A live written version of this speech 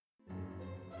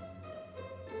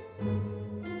Villains.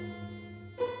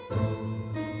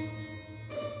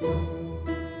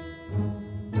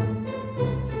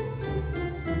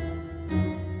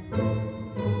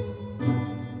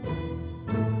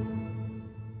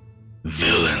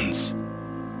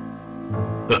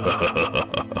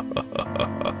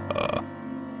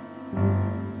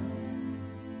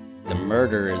 The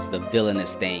murder is the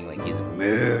villainous thing, like he's a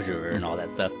murderer and all that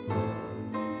stuff.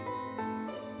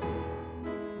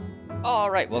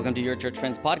 All right, welcome to Your Church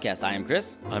Friends podcast. I am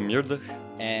Chris, I'm Yurdich.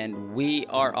 and we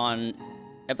are on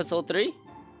episode 3?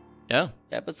 Yeah.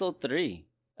 Episode 3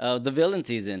 of the villain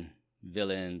season.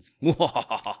 Villains.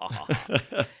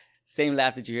 Same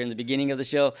laugh that you hear in the beginning of the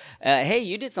show. Hey,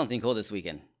 you did something cool this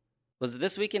weekend. Was it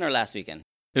this weekend or last weekend?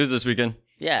 It was this weekend.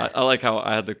 Yeah. I like how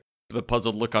I had the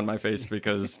puzzled look on my face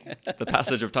because the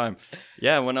passage of time.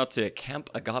 Yeah, I went out to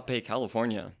Camp Agape,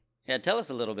 California. Yeah, tell us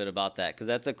a little bit about that, because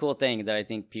that's a cool thing that I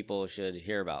think people should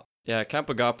hear about. Yeah, Camp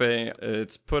Agape,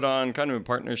 it's put on kind of a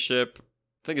partnership.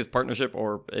 I think it's partnership,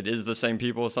 or it is the same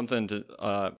people, something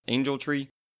to Angel Tree,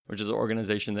 which is an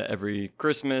organization that every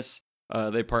Christmas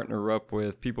they partner up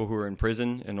with people who are in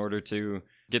prison in order to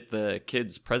get the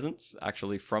kids' presents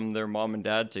actually from their mom and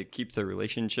dad to keep their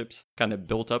relationships kind of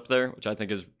built up there, which I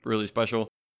think is really special.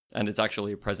 And it's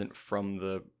actually a present from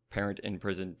the parent in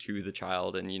prison to the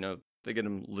child, and they get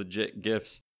them legit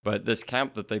gifts. But this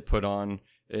camp that they put on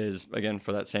is, again,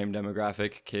 for that same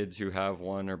demographic, kids who have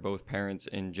one or both parents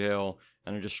in jail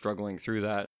and are just struggling through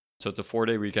that. So it's a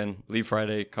 4-day weekend, leave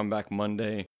Friday, come back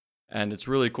Monday, and it's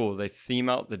really cool. They theme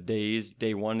out the days.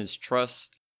 Day 1 is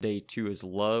trust, day 2 is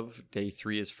love, day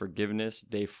 3 is forgiveness,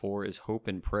 day 4 is hope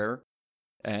and prayer.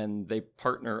 And they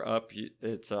partner up.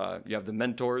 It's you have the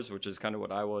mentors, which is kind of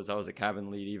what I was. I was a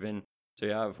cabin lead even. So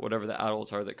you have whatever the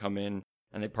adults are that come in,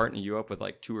 and they partner you up with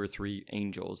like 2 or 3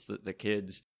 angels, the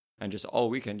kids. And just all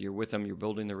weekend, you're with them, you're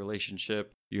building the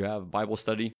relationship. You have Bible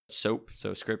study, SOAP,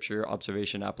 so scripture,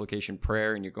 observation, application,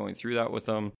 prayer, and you're going through that with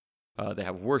them. They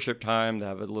have worship time, they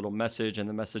have a little message, and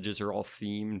the messages are all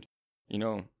themed,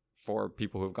 for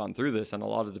people who have gone through this. And a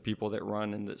lot of the people that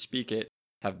run and that speak it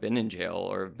have been in jail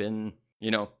or have been,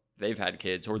 they've had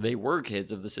kids or they were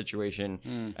kids of the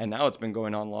situation. And now it's been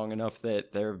going on long enough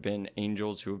that there have been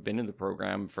angels who have been in the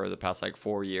program for the past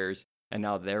 4 years. And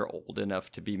now they're old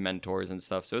enough to be mentors and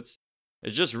stuff. So it's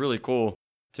just really cool.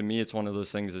 To me, it's one of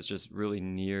those things that's just really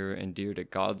near and dear to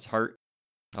God's heart.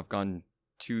 I've gone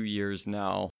 2 years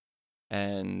now,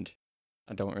 and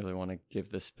I don't really want to give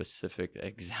the specific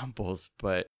examples,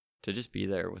 but to just be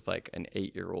there with like an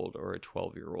 8-year-old or a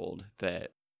 12-year-old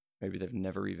that maybe they've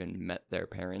never even met their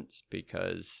parents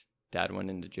because dad went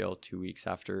into jail 2 weeks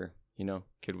after,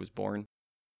 kid was born,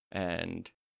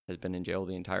 and has been in jail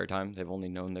the entire time. They've only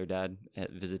known their dad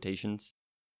at visitations.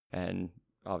 And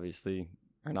obviously,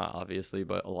 or not obviously,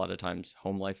 but a lot of times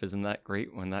home life isn't that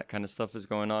great when that kind of stuff is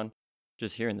going on.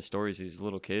 Just hearing the stories of these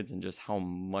little kids and just how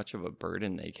much of a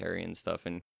burden they carry and stuff.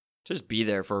 And just be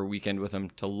there for a weekend with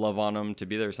them, to love on them, to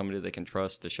be there somebody they can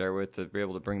trust, to share with, to be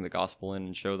able to bring the gospel in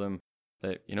and show them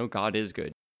that, God is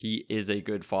good. He is a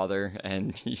good father.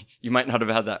 And you might not have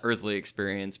had that earthly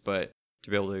experience, but to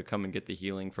be able to come and get the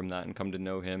healing from that and come to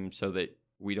know him so that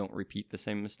we don't repeat the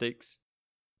same mistakes.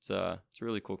 It's a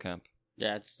really cool camp.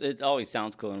 Yeah, it always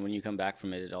sounds cool, and when you come back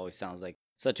from it, it always sounds like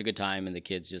such a good time, and the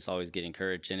kids just always get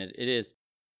encouraged. And it is,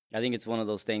 I think it's one of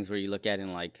those things where you look at it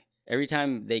and like, every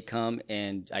time they come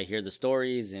and I hear the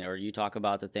stories or you talk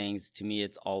about the things, to me,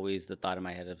 it's always the thought in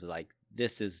my head of like,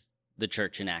 this is the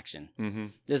church in action. Mm-hmm.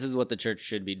 This is what the church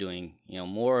should be doing.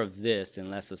 More of this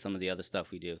and less of some of the other stuff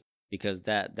we do, because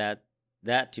that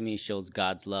to me shows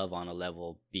God's love on a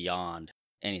level beyond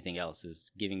anything else,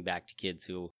 is giving back to kids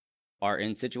who are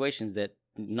in situations that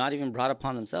not even brought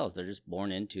upon themselves. They're just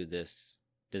born into this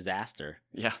disaster.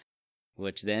 Yeah.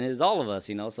 Which then is all of us,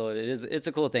 so it's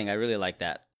a cool thing. I really like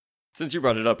that. Since you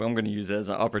brought it up, I'm going to use it as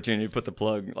an opportunity to put the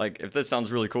plug. Like, if this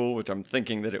sounds really cool, which I'm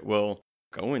thinking that it will,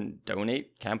 go and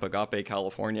donate Camp Agape,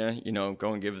 California.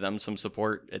 Go and give them some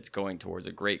support. It's going towards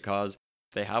a great cause.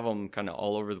 They have them kind of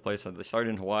all over the place. They started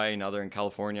in Hawaii, now they're in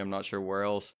California. I'm not sure where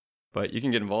else. But you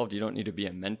can get involved. You don't need to be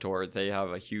a mentor. They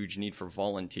have a huge need for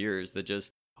volunteers that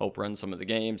just help run some of the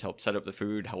games, help set up the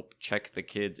food, help check the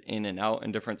kids in and out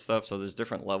and different stuff. So there's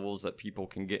different levels that people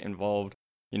can get involved.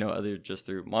 Other just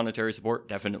through monetary support,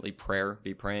 definitely prayer,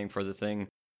 be praying for the thing.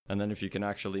 And then if you can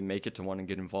actually make it to one and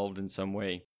get involved in some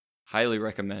way, highly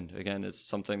recommend. Again, it's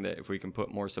something that if we can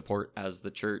put more support as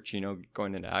the church,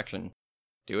 going into action,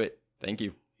 do it. Thank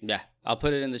you. Yeah, I'll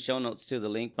put it in the show notes too, the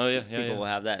link. Oh, yeah. People will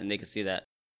have that and they can see that.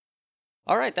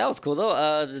 All right, that was cool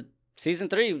though. season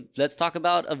 3, let's talk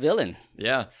about a villain.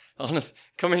 Yeah. Honest,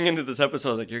 coming into this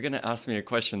episode, like, you're going to ask me a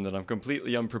question that I'm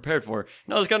completely unprepared for.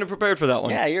 And I was kind of prepared for that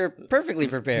one. Yeah, you're perfectly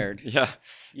prepared. Yeah.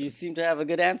 You seem to have a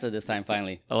good answer this time,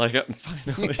 finally. I like it.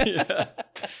 Finally. Yeah.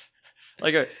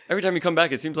 Like, every time you come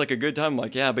back, it seems like a good time. I'm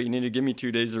like, yeah, but you need to give me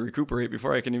 2 days to recuperate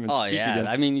before I can even speak again.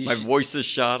 I mean, my voice is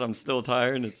shot. I'm still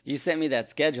tired. You sent me that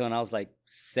schedule, and I was like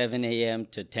 7 a.m.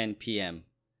 to 10 p.m.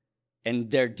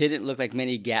 And there didn't look like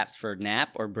many gaps for nap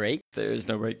or break. There is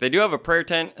no break. They do have a prayer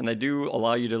tent, and they do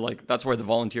allow you to, like, that's where the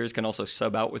volunteers can also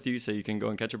sub out with you, so you can go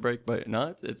and catch a break. But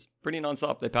no, it's pretty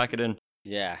nonstop. They pack it in.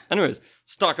 Yeah. Anyways,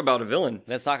 let's talk about a villain.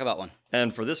 Let's talk about one.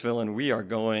 And for this villain, we are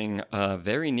going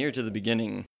very near to the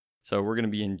beginning. So we're going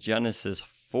to be in Genesis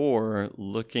 4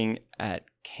 looking at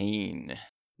Cain.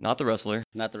 Not the wrestler.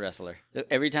 Not the wrestler.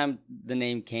 Every time the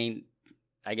name Cain,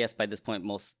 I guess by this point,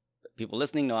 most people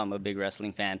listening know I'm a big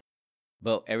wrestling fan.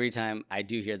 But every time I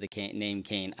do hear the name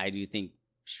Cain, I do think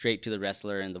straight to the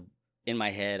wrestler. And in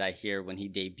my head, I hear when he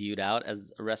debuted out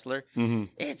as a wrestler,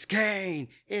 It's Cain!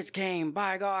 It's Cain!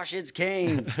 By gosh, it's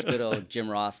Cain! Good old Jim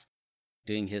Ross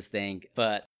doing his thing.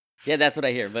 But yeah, that's what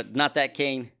I hear. But not that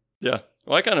Cain. Yeah.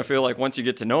 Well, I kind of feel like once you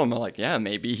get to know him, I'm like, yeah,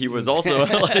 maybe he was also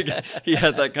like, he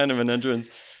had that kind of an entrance.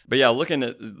 But yeah, looking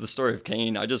at the story of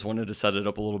Cain, I just wanted to set it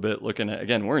up a little bit. Looking at,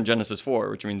 again, we're in Genesis 4,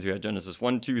 which means we had Genesis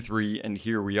 1, 2, 3, and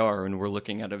here we are, and we're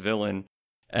looking at a villain.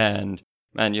 And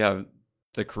man, you have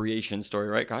the creation story,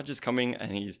 right? God just coming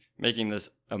and he's making this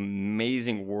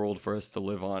amazing world for us to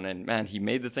live on. And man, he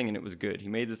made the thing and it was good. He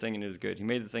made the thing and it was good. He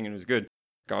made the thing and it was good.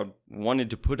 God wanted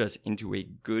to put us into a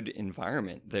good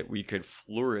environment that we could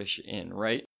flourish in,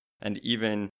 right? And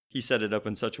even he set it up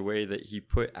in such a way that he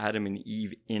put Adam and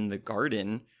Eve in the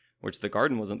garden, which the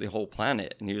garden wasn't the whole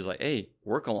planet. And he was like, hey,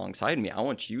 work alongside me. I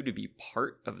want you to be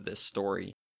part of this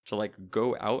story, to like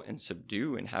go out and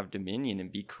subdue and have dominion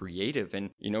and be creative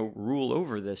and, rule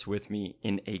over this with me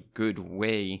in a good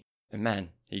way. And man,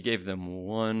 he gave them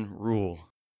one rule.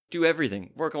 Do everything.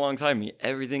 Work alongside me.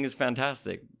 Everything is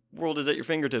fantastic. World is at your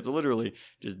fingertips, literally.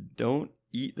 Just don't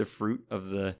eat the fruit of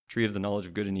the tree of the knowledge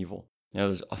of good and evil.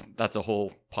 That's a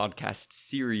whole podcast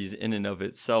series in and of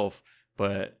itself.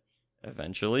 But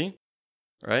eventually,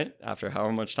 right, after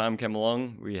however much time came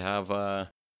along, we have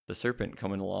the serpent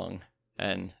coming along.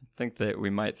 And I think that we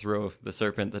might throw the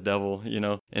serpent, the devil,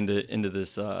 into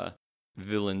this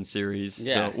villain series.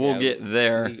 Yeah, so we'll get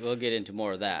there. We'll get into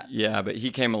more of that. Yeah, but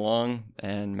he came along,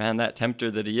 and man, that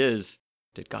tempter that he is,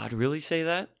 did God really say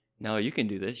that? No, you can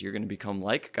do this. You're going to become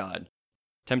like God.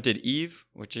 Tempted Eve,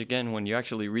 which again, when you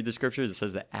actually read the scriptures, it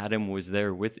says that Adam was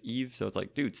there with Eve. So it's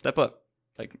like, dude, step up.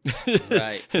 Like,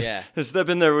 right, yeah. Step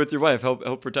in there with your wife.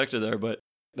 Help protect her there. But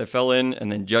they fell in,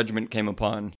 and then judgment came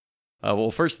upon.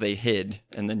 First they hid,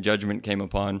 and then judgment came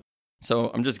upon. So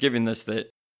I'm just giving this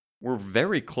that we're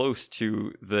very close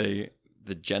to the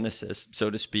genesis,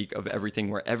 so to speak, of everything,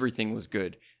 where everything was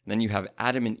good. And then you have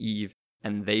Adam and Eve,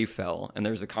 and they fell. And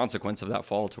there's a consequence of that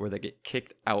fall to where they get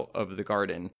kicked out of the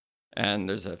garden. And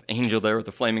there's an angel there with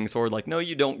a flaming sword, like, no,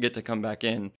 you don't get to come back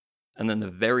in. And then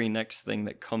the very next thing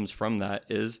that comes from that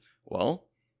is,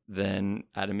 then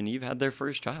Adam and Eve had their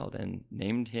first child and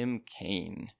named him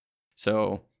Cain.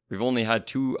 So we've only had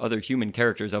 2 other human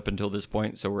characters up until this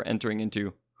point. So we're entering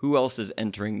into who else is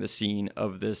entering the scene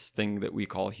of this thing that we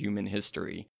call human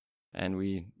history. And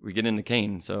we get into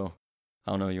Cain. So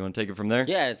I don't know, you want to take it from there?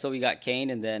 Yeah, so we got Cain,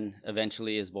 and then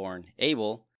eventually is born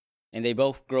Abel. And they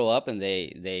both grow up and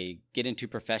they get into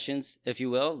professions, if you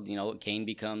will. Cain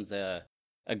becomes a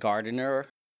gardener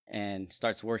and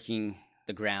starts working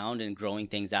the ground and growing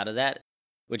things out of that,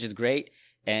 which is great.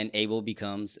 And Abel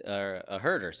becomes a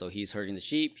herder. So he's herding the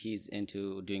sheep. He's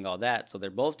into doing all that. So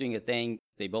they're both doing a thing.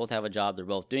 They both have a job. They're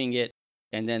both doing it.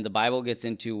 And then the Bible gets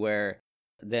into where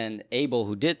then Abel,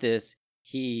 who did this,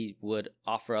 he would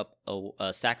offer up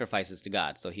sacrifices to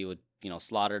God. So he would,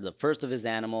 slaughter the first of his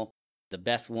animal, the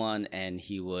best one, and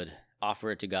he would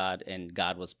offer it to God, and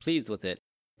God was pleased with it.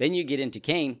 Then you get into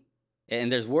Cain, and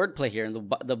there's wordplay here. And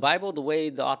the Bible, the way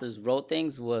the authors wrote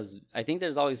things was, I think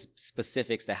there's always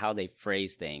specifics to how they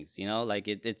phrase things, like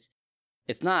it's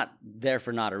not there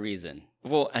for not a reason.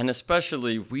 Well, and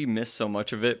especially we miss so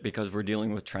much of it because we're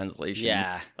dealing with translations.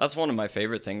 Yeah. That's one of my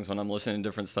favorite things when I'm listening to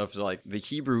different stuff. Like the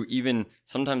Hebrew, even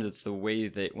sometimes it's the way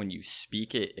that when you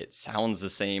speak it, it sounds the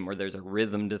same, or there's a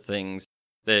rhythm to things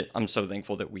that I'm so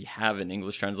thankful that we have an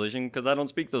English translation, because I don't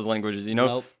speak those languages,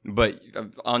 Nope. But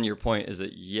on your point is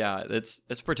that, yeah, it's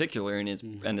particular and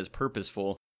it's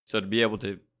purposeful. So to be able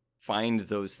to find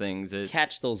those things,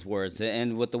 catch those words.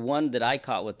 And what the one that I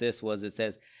caught with this was, it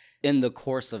says in the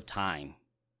course of time.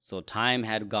 So time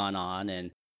had gone on, and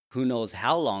who knows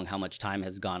how much time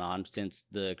has gone on since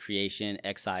the creation,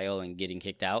 exile, and getting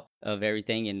kicked out of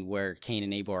everything and where Cain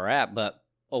and Abel are at. But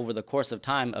over the course of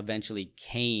time, eventually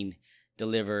Cain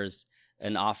delivers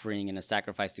an offering and a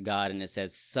sacrifice to God, and it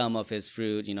says some of his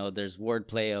fruit. There's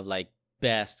wordplay of like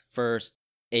best, first.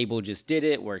 Abel just did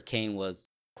it, where Cain was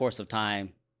course of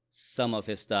time, some of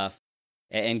his stuff,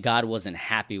 and God wasn't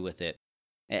happy with it.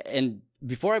 And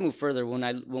before I move further,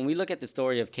 when we look at the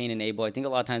story of Cain and Abel, I think a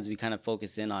lot of times we kind of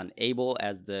focus in on Abel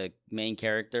as the main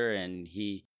character, and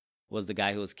he was the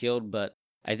guy who was killed. But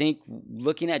I think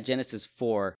looking at Genesis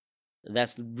 4,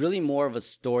 that's really more of a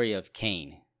story of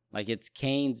Cain. Like, it's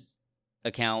Cain's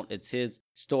account, it's his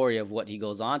story of what he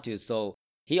goes on to. So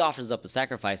he offers up a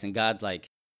sacrifice, and God's like,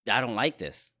 I don't like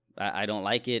this. I don't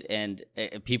like it. And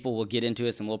people will get into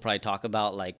this, and we'll probably talk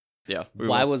about like,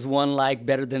 why was one like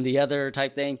better than the other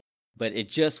type thing. But it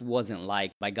just wasn't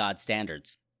liked by God's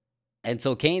standards. And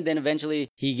so Cain then eventually,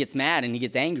 he gets mad and he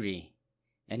gets angry,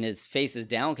 and his face is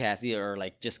downcast, or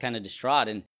like just kind of distraught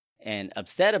and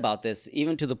upset about this,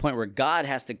 even to the point where God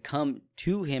has to come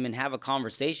to him and have a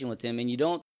conversation with him. And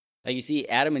you see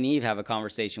Adam and Eve have a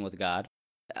conversation with God.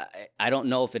 I don't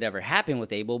know if it ever happened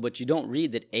with Abel, but you don't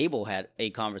read that Abel had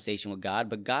a conversation with God.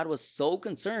 But God was so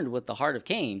concerned with the heart of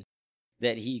Cain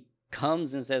that he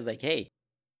comes and says like, hey,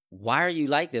 why are you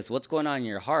like this? What's going on in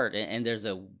your heart? And there's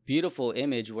a beautiful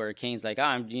image where Cain's like,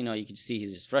 you can see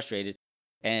he's just frustrated.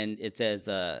 And it says,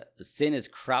 sin is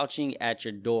crouching at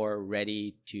your door,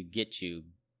 ready to get you.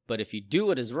 But if you do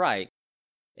what is right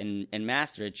and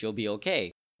master it, you'll be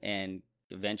okay. And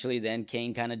eventually then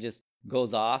Cain kind of just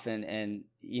goes off, and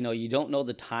you don't know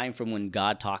the time from when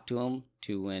God talked to him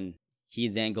to when he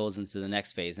then goes into the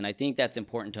next phase. And I think that's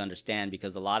important to understand,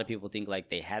 because a lot of people think like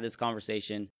they had this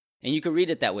conversation, and you can read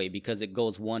it that way because it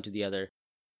goes one to the other,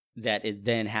 that it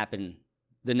then happened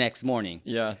the next morning.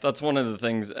 Yeah, that's one of the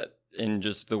things in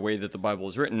just the way that the Bible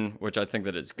is written, which I think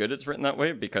that it's good it's written that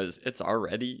way, because it's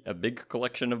already a big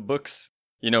collection of books,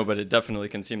 but it definitely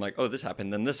can seem like, oh, this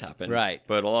happened, then this happened. Right.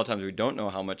 But a lot of times we don't know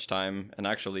how much time, and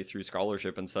actually through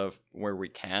scholarship and stuff where we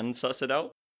can suss it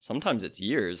out, sometimes it's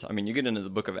years. I mean, you get into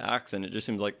the book of Acts and it just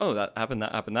seems like, oh, that happened,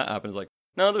 that happened, that happened. It's like,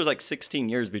 no, there's like 16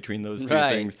 years between those two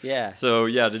things. Yeah. So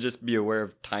yeah, to just be aware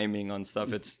of timing on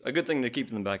stuff, it's a good thing to keep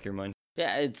in the back of your mind.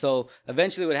 Yeah, and so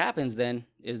eventually what happens then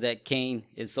is that Cain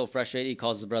is so frustrated, he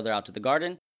calls his brother out to the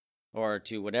garden or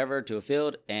to whatever, to a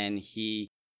field, and he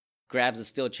grabs a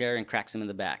steel chair and cracks him in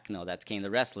the back. No, that's Cain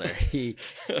the wrestler. I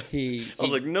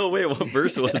was like, no way, what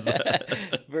verse was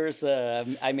that? Verse,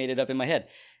 I made it up in my head.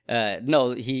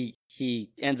 No, he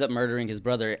ends up murdering his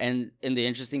brother. And the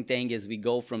interesting thing is we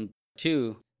go from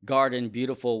 2, garden,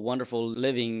 beautiful, wonderful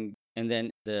living, and then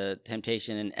the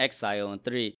temptation and exile in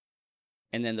 3.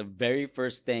 And then the very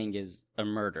first thing is a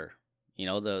murder.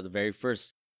 The very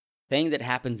first thing that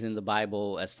happens in the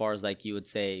Bible, as far as like you would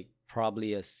say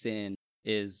probably a sin,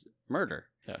 is murder.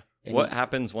 Yeah. And what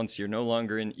happens once you're no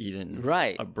longer in Eden?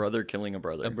 Right. A brother killing a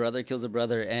brother. A brother kills a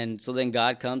brother. And so then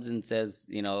God comes and says,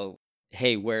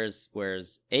 hey, where's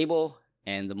Abel?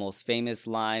 And the most famous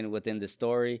line within the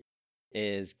story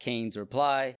is Cain's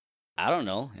reply, I don't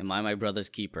know. Am I my brother's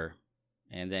keeper?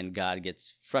 And then God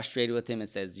gets frustrated with him and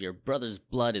says, your brother's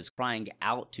blood is crying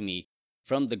out to me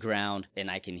from the ground,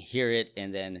 and I can hear it.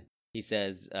 And then he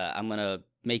says, I'm going to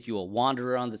make you a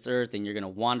wanderer on this earth, and you're going to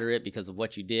wander it because of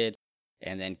what you did.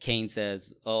 And then Cain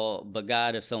says, oh, but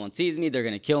God, if someone sees me, they're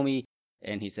going to kill me.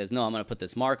 And he says, no, I'm going to put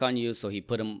this mark on you. So he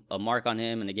put a mark on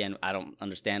him. And again, I don't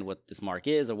understand what this mark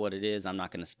is or what it is. I'm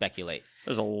not going to speculate.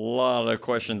 There's a lot of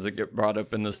questions that get brought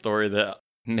up in the story that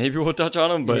maybe we'll touch on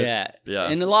them, but yeah.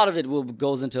 And a lot of it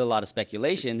goes into a lot of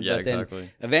speculation. Yeah, but then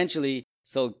exactly. Eventually,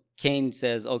 so Cain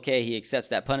says, okay, he accepts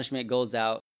that punishment, goes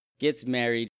out, gets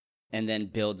married, and then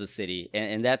builds a city.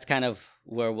 And that's kind of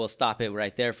where we'll stop it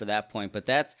right there for that point. But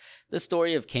that's the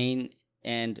story of Cain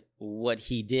and what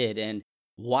he did. And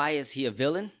why is he a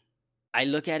villain? I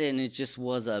look at it and it just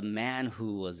was a man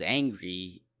who was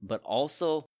angry, but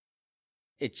also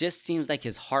it just seems like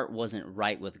his heart wasn't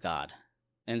right with God.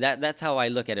 And that's how I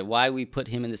look at it. Why we put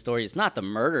him in the story. It's not the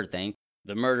murder thing.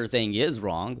 The murder thing is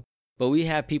wrong. But we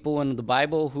have people in the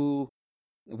Bible who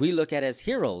we look at as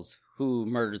heroes who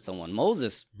murdered someone.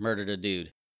 Moses murdered a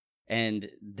dude. And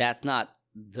that's not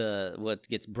what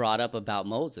gets brought up about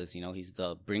Moses. He's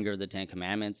the bringer of the 10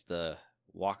 Commandments, the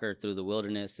walker through the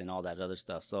wilderness, and all that other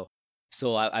stuff.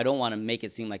 So I don't want to make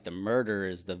it seem like the murder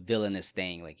is the villainous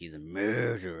thing, like he's a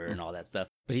murderer and all that stuff.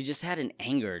 But he just had an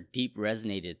anger deep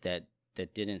resonated that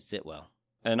didn't sit well.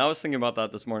 And I was thinking about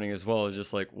that this morning as well, is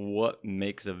just like what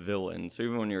makes a villain. So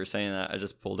even when you were saying that, I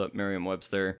just pulled up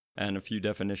Merriam-Webster and a few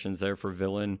definitions there for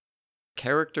villain.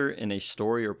 character in a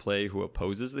story or play who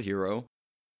opposes the hero.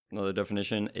 Another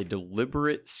definition, a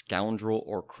deliberate scoundrel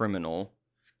or criminal.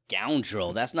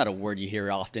 Scoundrel. That's not a word you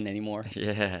hear often anymore.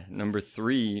 Yeah. Number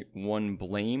 3, one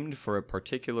blamed for a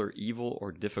particular evil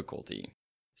or difficulty.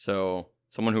 So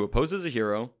someone who opposes a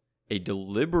hero, a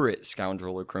deliberate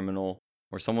scoundrel or criminal,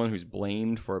 or someone who's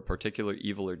blamed for a particular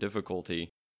evil or difficulty.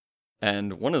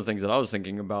 And one of the things that I was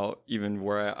thinking about, even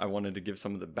where I wanted to give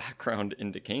some of the background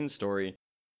into Cain's story,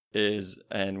 is,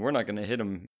 and we're not going to hit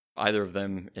them, either of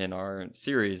them, in our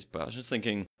series, but I was just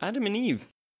thinking, Adam and Eve,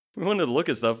 we wanted to look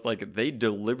at stuff like they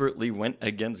deliberately went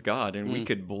against God, and we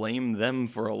could blame them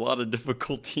for a lot of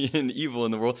difficulty and evil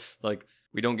in the world. Like,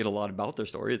 we don't get a lot about their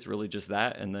story. It's really just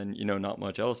that, and then, not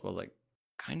much else. But like,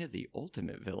 kind of the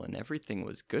ultimate villain. Everything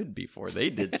was good before they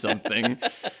did something.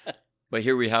 But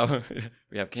here we have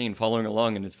Cain following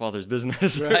along in his father's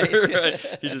business. Right.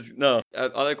 Right?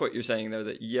 I like what you're saying there,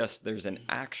 that yes, there's an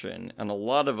action, and a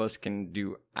lot of us can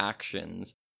do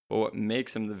actions. But what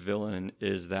makes him the villain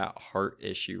is that heart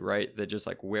issue, right? That just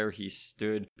like where he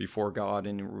stood before God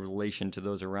in relation to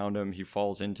those around him, he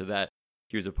falls into that.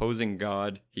 He was opposing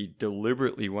God. He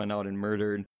deliberately went out and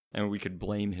murdered, and we could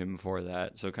blame him for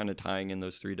that. So kind of tying in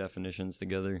those 3 definitions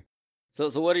together. So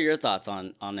what are your thoughts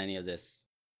on any of this?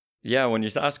 Yeah, when you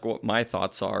ask what my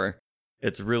thoughts are,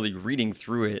 it's really reading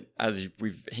through it. As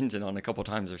we've hinted on a couple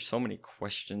times, there's so many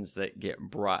questions that get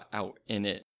brought out in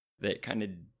it that kind of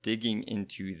digging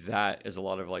into that is a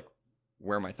lot of like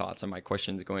where my thoughts and my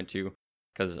questions go into.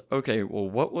 Because, okay, well,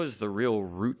 what was the real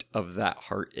root of that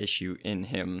heart issue in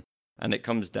him? And it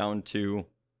comes down to,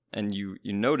 and you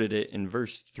noted it in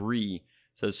verse 3, it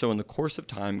says, so in the course of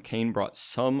time, Cain brought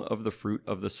some of the fruit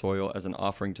of the soil as an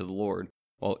offering to the Lord,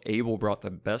 while Abel brought the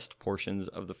best portions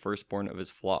of the firstborn of his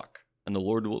flock. And the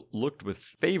Lord looked with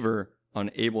favor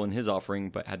on Abel and his offering,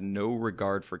 but had no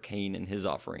regard for Cain and his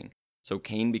offering. So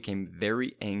Cain became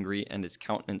very angry, and his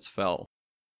countenance fell.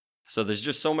 So there's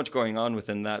just so much going on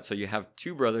within that. So you have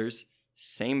 2 brothers,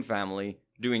 same family,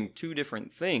 doing 2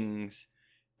 different things,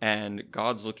 and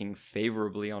God's looking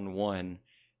favorably on one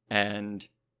and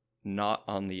not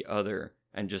on the other.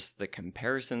 And just the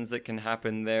comparisons that can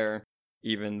happen there,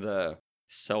 even the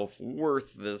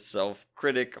self-worth, the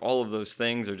self-critic, all of those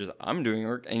things are just, I'm doing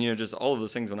work. And, just all of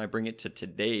those things when I bring it to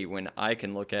today, when I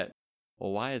can look at,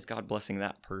 well, why is God blessing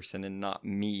that person and not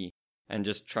me? And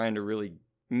just trying to really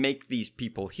make these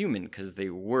people human, because they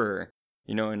were,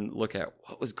 and look at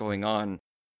what was going on.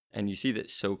 And you see that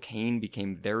so Cain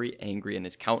became very angry and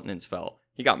his countenance fell.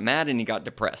 He got mad and he got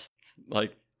depressed.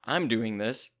 Like, I'm doing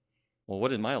this. Well,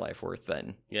 what is my life worth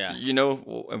then? Yeah.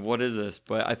 What is this?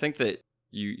 But I think that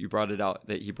you brought it out,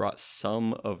 that he brought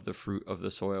some of the fruit of the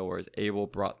soil, whereas Abel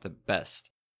brought the best.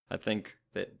 I think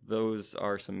that those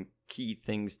are some key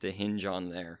things to hinge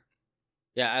on there.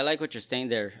 Yeah, I like what you're saying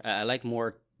there. I like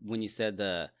more when you said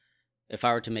if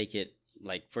I were to make it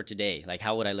like for today, like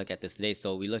how would I look at this today?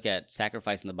 So we look at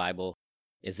sacrifice in the Bible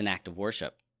is an act of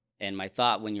worship. And my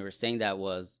thought when you were saying that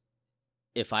was,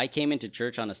 if I came into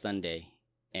church on a Sunday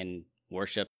and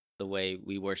worship the way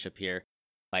we worship here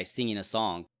by singing a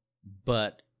song,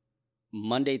 but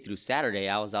Monday through Saturday,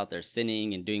 I was out there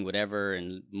sinning and doing whatever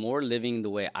and more living the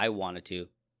way I wanted to.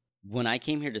 When I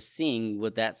came here to sing,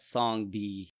 would that song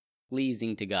be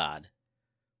pleasing to God?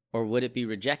 Or would it be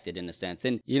rejected in a sense?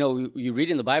 And, you read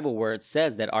in the Bible where it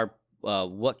says that our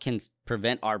what can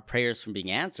prevent our prayers from being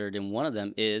answered, and one of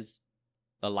them is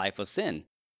a life of sin.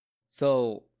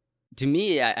 So to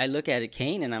me, I look at it,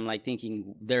 Cain, and I'm like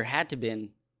thinking there had to have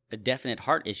been a definite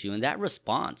heart issue. And that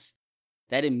response,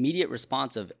 that immediate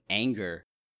response of anger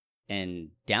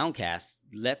and downcast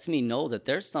lets me know that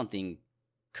there's something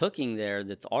cooking there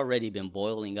that's already been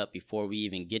boiling up before we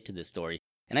even get to this story.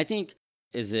 And I think,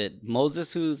 is it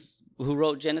Moses who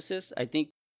wrote Genesis? I think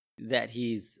that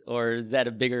or is that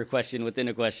a bigger question within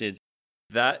a question?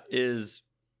 That is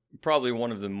probably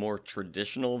one of the more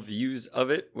traditional views of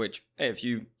it, which, hey, if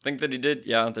you think that he did,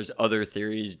 yeah, there's other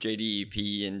theories,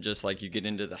 JDEP, and just like you get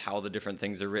into how the different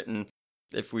things are written.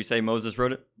 If we say Moses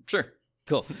wrote it, sure.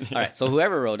 Cool. All right. So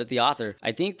whoever wrote it, the author,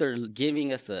 I think they're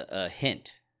giving us a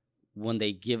hint when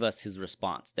they give us his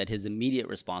response, that his immediate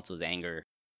response was anger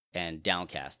and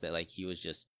downcast, that like he was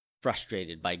just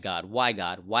frustrated by God. Why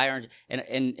God? Why aren't, and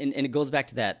it goes back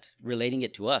to that, relating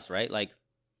it to us, right? Like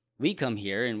we come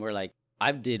here and we're like,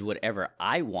 I did whatever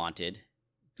I wanted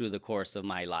through the course of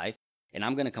my life, and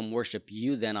I'm going to come worship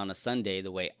you then on a Sunday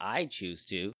the way I choose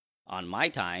to on my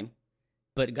time.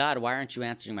 But God, why aren't you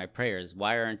answering my prayers?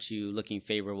 Why aren't you looking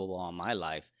favorable on my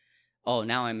life? Oh,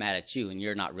 now I'm mad at you and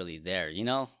you're not really there,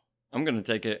 I'm going to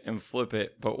take it and flip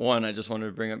it. But one, I just wanted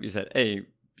to bring up, you said, hey,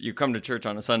 you come to church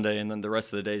on a Sunday and then the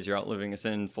rest of the days you're out living a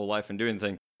sinful life and doing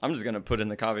things. I'm just going to put in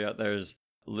the caveat there's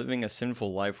living a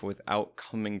sinful life without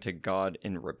coming to God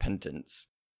in repentance.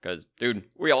 Because, dude,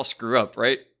 we all screw up,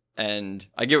 right? And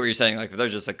I get what you're saying. Like, if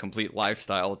there's just a complete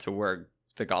lifestyle to where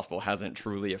the gospel hasn't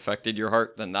truly affected your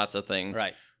heart, then that's a thing.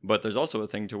 Right. But there's also a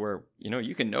thing to where,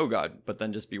 you can know God, but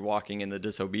then just be walking in the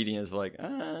disobedience, like,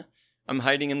 I'm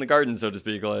hiding in the garden, so to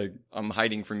speak. Like, I'm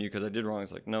hiding from you because I did wrong.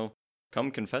 It's like, no, come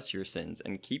confess your sins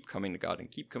and keep coming to God and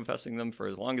keep confessing them for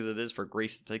as long as it is for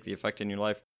grace to take the effect in your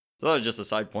life. So that was just a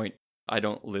side point. I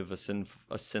don't live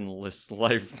a sinless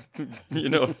life,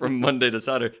 from Monday to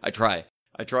Saturday. I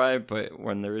try, but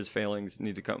when there is failings,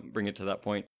 need to bring it to that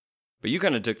point. But you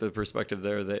kind of took the perspective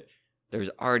there that there's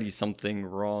already something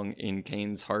wrong in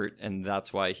Cain's heart, and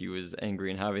that's why he was angry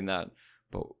and having that.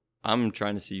 But I'm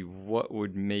trying to see what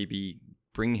would maybe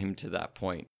bring him to that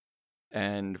point.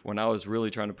 And when I was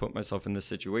really trying to put myself in this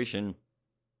situation,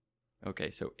 okay,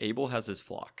 so Abel has his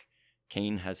flock,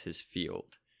 Cain has his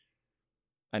field.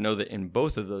 I know that in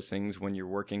both of those things, when you're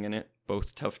working in it,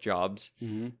 both tough jobs,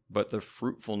 but the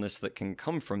fruitfulness that can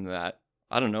come from that,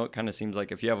 I don't know, it kind of seems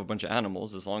like if you have a bunch of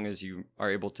animals, as long as you are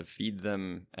able to feed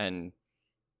them and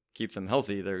keep them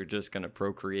healthy, they're just going to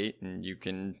procreate and you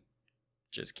can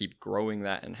just keep growing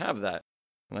that and have that.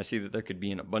 And I see that there could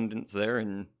be an abundance there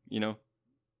and,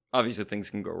 obviously things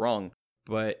can go wrong.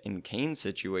 But in Cain's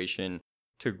situation,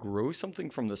 to grow something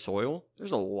from the soil,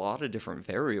 there's a lot of different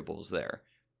variables there.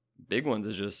 Big ones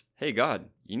is just, hey, God,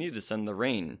 you need to send the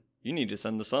rain. You need to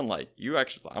send the sunlight.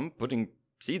 I'm putting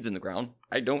seeds in the ground.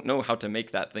 I don't know how to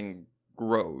make that thing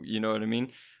grow. You know what I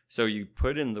mean? So you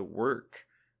put in the work,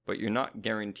 but you're not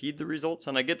guaranteed the results.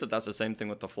 And I get that that's the same thing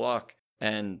with the flock.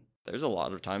 And there's a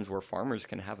lot of times where farmers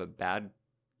can have a bad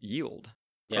yield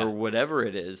or whatever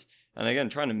it is. And again,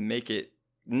 trying to make it,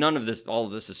 all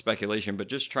of this is speculation, but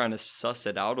just trying to suss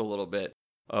it out a little bit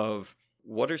of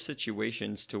what are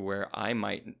situations to where I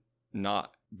might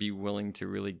not be willing to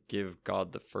really give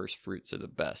God the first fruits or the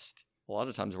best. A lot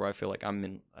of times where I feel like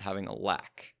I'm having a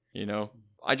lack,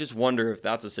 I just wonder if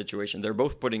that's a situation. They're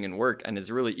both putting in work and it's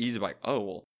really easy like, oh,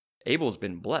 well, Abel's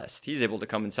been blessed. He's able to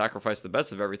come and sacrifice the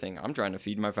best of everything. I'm trying to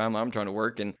feed my family. I'm trying to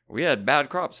work and we had bad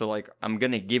crops. So like, I'm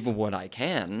going to give what I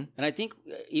can. And I think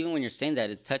even when you're saying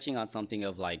that, it's touching on something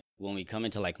of like when we come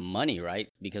into like money, right?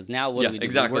 Because now what do we do?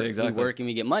 Exactly. We work and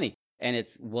we get money. And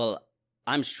it's, well,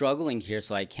 I'm struggling here,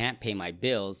 so I can't pay my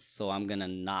bills, so I'm going to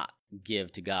not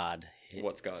give to God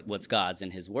what's God's in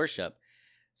his worship.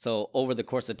 So over the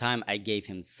course of time, I gave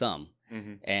him some.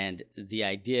 Mm-hmm. And the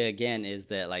idea, again, is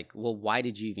that like, well, why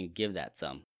did you even give that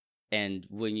some? And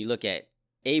when you look at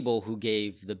Abel, who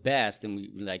gave the best, and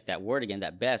we like that word again,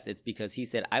 that best, it's because he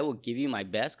said, I will give you my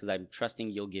best because I'm trusting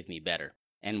you'll give me better.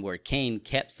 And where Cain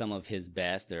kept some of his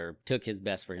best or took his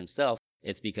best for himself,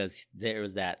 it's because there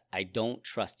was that, I don't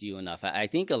trust you enough. I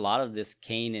think a lot of this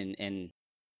Cain and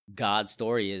God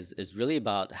story is really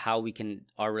about how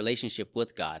our relationship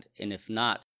with God. And if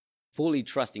not fully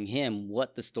trusting him,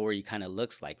 what the story kind of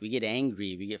looks like. We get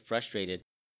angry, we get frustrated.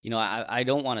 I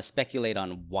don't want to speculate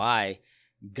on why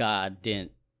God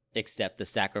didn't accept the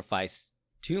sacrifice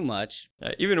too much.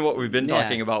 Even what we've been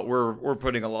talking about, we're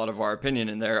putting a lot of our opinion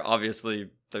in there. Obviously,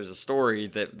 there's a story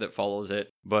that follows it,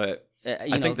 but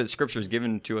I think that scripture is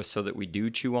given to us so that we do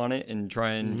chew on it and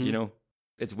try and,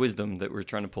 it's wisdom that we're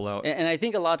trying to pull out. And I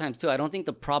think a lot of times, too, I don't think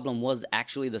the problem was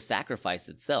actually the sacrifice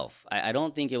itself. I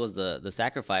don't think it was the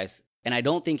sacrifice, and I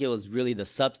don't think it was really the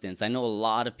substance. I know a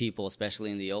lot of people, especially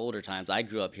in the older times, I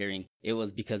grew up hearing it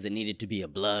was because it needed to be a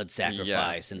blood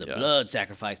sacrifice, and the blood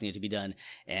sacrifice needed to be done,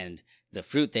 and the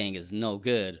fruit thing is no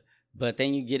good. But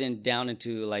then you get down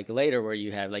into like later where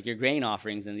you have like your grain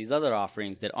offerings and these other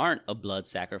offerings that aren't a blood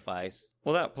sacrifice.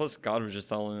 Well, that plus God was just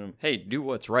telling him, hey, do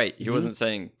what's right. He wasn't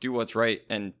saying do what's right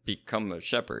and become a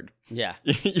shepherd. Yeah.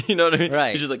 You know what I mean?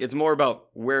 Right. He's just like, it's more about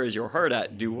where is your heart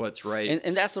at? Do what's right.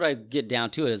 And that's what I get down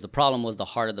to it is the problem was the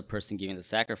heart of the person giving the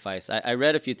sacrifice. I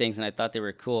read a few things and I thought they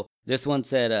were cool. This one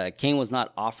said Cain was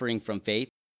not offering from faith.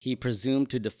 He presumed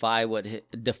to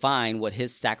define what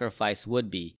his sacrifice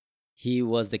would be. He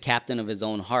was the captain of his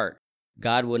own heart.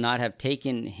 God would not have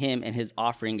taken him and his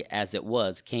offering as it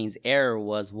was. Cain's error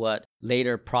was what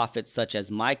later prophets such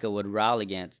as Micah would rail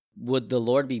against. Would the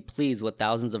Lord be pleased with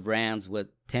thousands of rams, with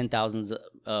 10,000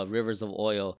 rivers of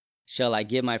oil? Shall I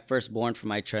give my firstborn for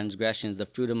my transgressions, the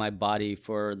fruit of my body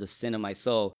for the sin of my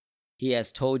soul? He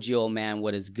has told you, O man,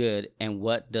 what is good, and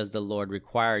what does the Lord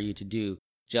require you to do?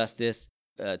 Justice,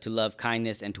 to love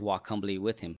kindness, and to walk humbly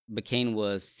with him. But Cain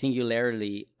was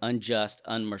singularly unjust,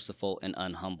 unmerciful, and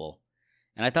unhumble.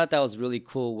 And I thought that was a really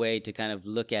cool way to kind of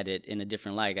look at it in a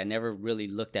different light. I never really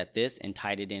looked at this and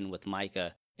tied it in with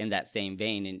Micah in that same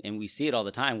vein. And we see it all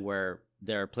the time where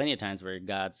there are plenty of times where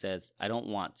God says, I don't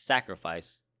want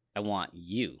sacrifice, I want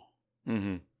you.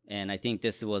 Mm-hmm. And I think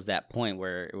this was that point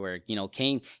where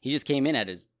Cain, he just came in at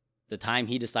the time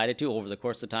he decided to over the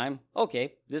course of time.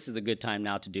 Okay, this is a good time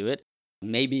now to do it.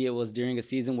 Maybe it was during a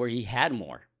season where he had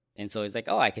more. And so he's like,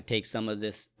 oh, I could take some of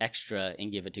this extra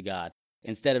and give it to God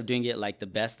instead of doing it like the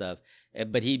best of.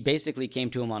 But he basically came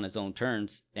to him on his own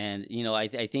terms. And,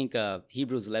 I think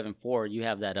Hebrews 11:4, you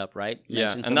have that up, right?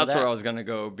 Yeah, and that's where I was going to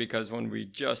go, because when we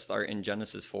just start in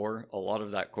Genesis 4, a lot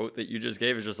of that quote that you just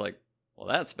gave is just like, well,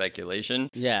 that's speculation.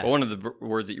 Yeah. But one of the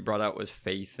words that you brought out was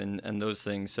faith and those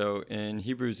things. So in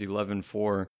Hebrews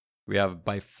 11:4, we have,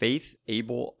 by faith,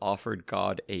 Abel offered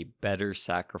God a better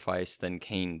sacrifice than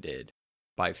Cain did.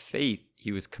 By faith,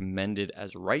 he was commended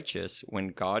as righteous when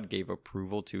God gave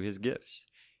approval to his gifts.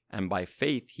 And by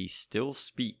faith, he still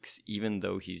speaks even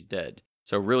though he's dead.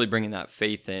 So really bringing that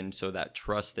faith in, so that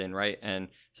trust in, right? And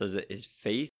it says that his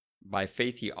faith, by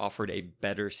faith, he offered a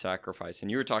better sacrifice.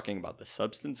 And you were talking about the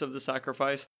substance of the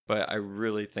sacrifice, but I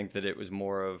really think that it was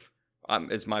more of,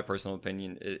 it's my personal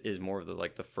opinion, it is more of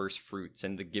the first fruits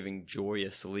and the giving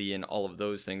joyously and all of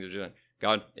those things. It's just,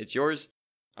 God, it's yours.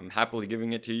 I'm happily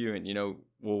giving it to you, and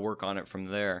we'll work on it from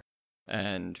there.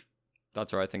 And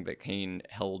that's where I think that Cain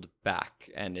held back,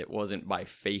 and it wasn't by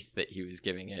faith that he was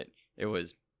giving it. It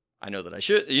was, I know that I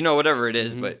should, whatever it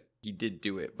is, but he did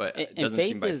do it. But it doesn't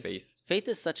seem by faith. Faith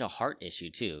is such a heart issue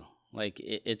too. Like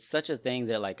it's such a thing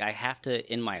that I have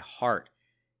to, in my heart,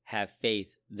 have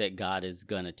faith that God is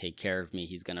going to take care of me.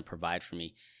 He's going to provide for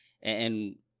me.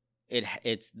 And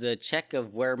it's the check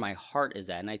of where my heart is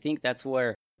at. And I think that's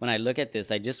where, when I look at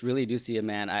this, I just really do see a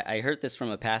man. I heard this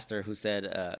from a pastor who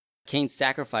said, Cain's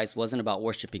sacrifice wasn't about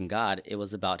worshiping God. It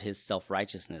was about his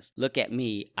self-righteousness. Look at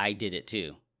me. I did it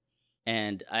too.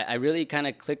 And I really kind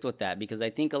of clicked with that, because I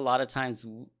think a lot of times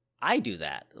I do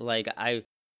that.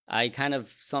 I kind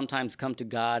of sometimes come to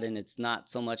God, and it's not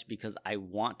so much because I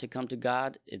want to come to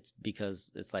God. It's because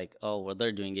it's like, oh, well,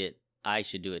 they're doing it, I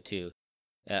should do it too.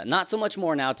 Not so much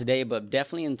more now today, but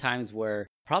definitely in times where,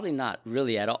 probably not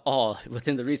really at all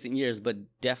within the recent years, but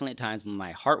definitely at times when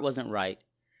my heart wasn't right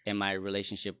in my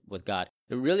relationship with God.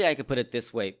 Really, I could put it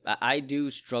this way. I do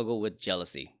struggle with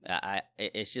jealousy.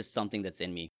 It's just something that's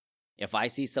in me. If I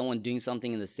see someone doing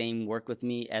something in the same work with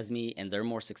me as me and they're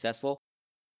more successful,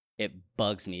 it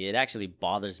bugs me. It actually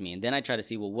bothers me. And then I try to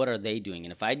see, well, what are they doing?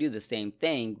 And if I do the same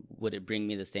thing, would it bring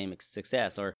me the same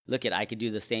success? Or I could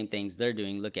do the same things they're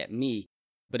doing. Look at me.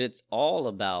 But it's all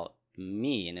about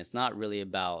me, and it's not really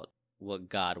about what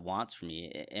God wants from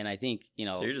me. And I think,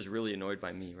 So you're just really annoyed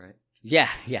by me, right? Yeah,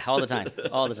 all the time,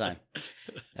 all the time.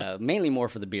 Mainly more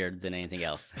for the beard than anything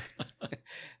else.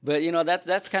 But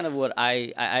that's kind of what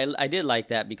I did like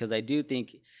that, because I do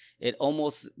think it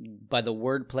almost, by the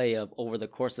wordplay of over the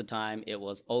course of time, it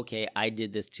was, okay, I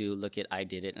did this too. Look at, I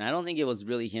did it. And I don't think it was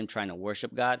really him trying to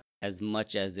worship God as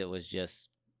much as it was just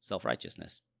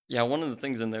self-righteousness. Yeah, one of the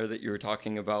things in there that you were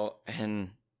talking about,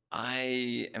 and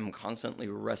I am constantly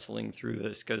wrestling through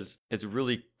this because it's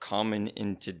really common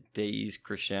in today's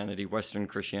Christianity, Western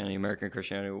Christianity, American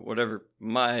Christianity, whatever.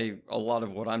 A lot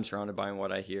of what I'm surrounded by and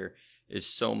what I hear is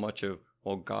so much of,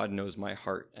 well, God knows my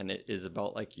heart, and it is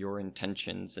about your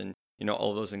intentions and,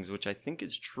 all those things, which I think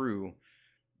is true.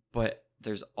 But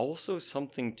there's also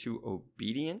something to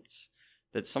obedience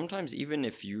that sometimes, even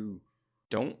if you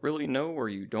don't really know or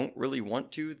you don't really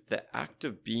want to, the act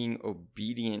of being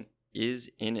obedient is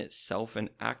in itself an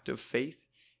act of faith,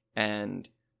 and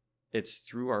it's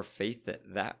through our faith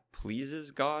that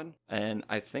pleases God. And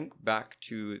I think back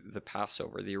to the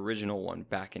Passover, the original one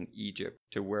back in Egypt,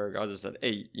 to where God said,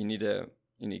 hey, you need to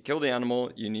kill the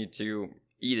animal, you need to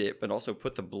eat it, but also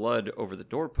put the blood over the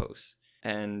doorposts.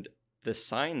 And the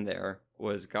sign there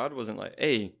was, God wasn't like,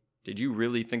 hey, did you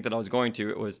really think that I was going to?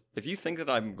 It was, if you think that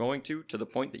I'm going to the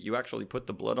point that you actually put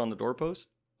the blood on the doorpost,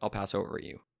 I'll pass over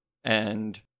you.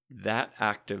 And that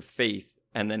act of faith,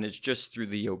 and then it's just through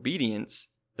the obedience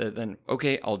that then,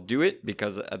 okay, I'll do it,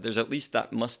 because there's at least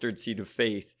that mustard seed of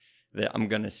faith that I'm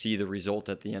going to see the result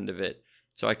at the end of it.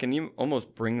 So I can even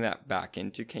almost bring that back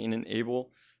into Cain and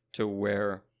Abel, to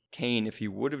where Cain, if he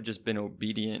would have just been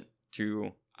obedient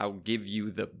to, I'll give you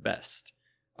the best.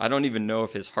 I don't even know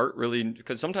if his heart really,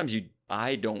 because sometimes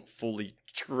I don't fully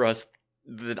trust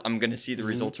that I'm going to see the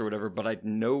results or whatever, but I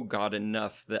know God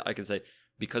enough that I can say,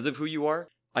 because of who you are,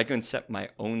 I can set my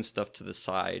own stuff to the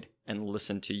side and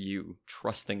listen to you,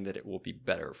 trusting that it will be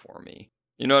better for me.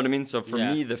 You know what I mean? So for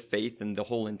me, the faith and the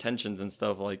whole intentions and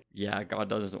stuff, God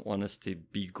doesn't want us to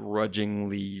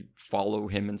begrudgingly follow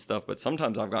him and stuff. But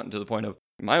sometimes I've gotten to the point of,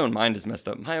 my own mind is messed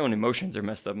up, my own emotions are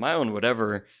messed up, my own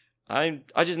whatever.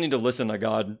 I just need to listen to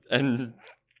God and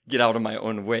get out of my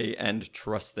own way and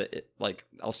trust that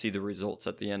I'll see the results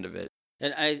at the end of it.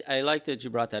 And I like that you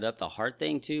brought that up, the heart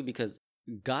thing too, because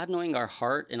God knowing our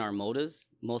heart and our motives,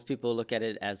 most people look at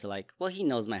it as like, well, he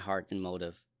knows my heart and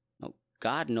motive. No,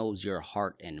 God knows your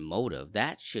heart and motive.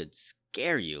 That should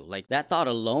scare you. Like, that thought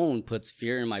alone puts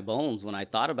fear in my bones when I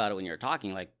thought about it when you were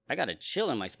talking. Like, I got a chill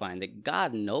in my spine that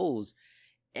God knows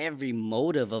every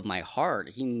motive of my heart.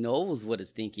 He knows what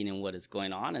it's thinking and what is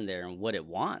going on in there and what it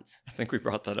wants. I think we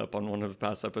brought that up on one of the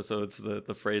past episodes,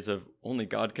 the phrase of only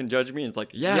God can judge me. It's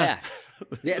like, yeah,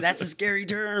 that's a scary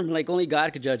term. Like, only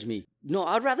God could judge me. No,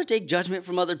 I'd rather take judgment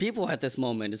from other people at this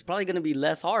moment. It's probably going to be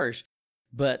less harsh.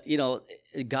 But,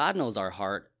 God knows our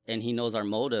heart and he knows our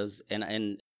motives.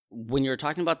 And when you're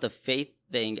talking about the faith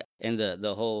thing and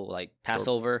the whole like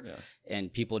Passover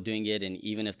and people doing it, and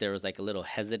even if there was like a little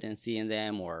hesitancy in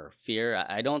them or fear,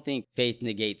 I don't think faith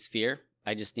negates fear.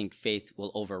 I just think faith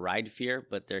will override fear,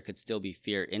 but there could still be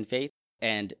fear in faith.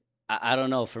 And I don't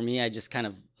know, for me, I just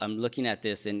I'm looking at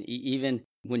this, and even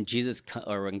when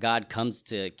when God comes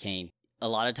to Cain, a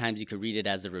lot of times you could read it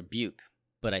as a rebuke,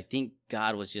 but I think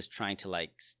God was just trying to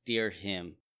like steer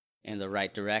him in the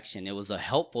right direction. It was a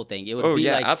helpful thing. It would be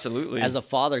like, absolutely, as a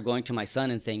father going to my son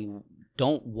and saying,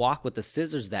 don't walk with the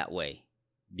scissors that way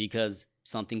because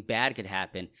something bad could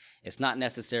happen. It's not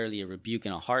necessarily a rebuke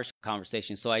and a harsh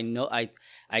conversation. So I know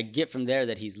I get from there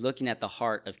that he's looking at the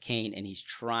heart of Cain and he's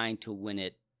trying to win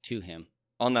it to him.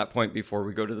 On that point, before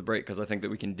we go to the break, because I think that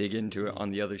we can dig into it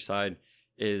on the other side,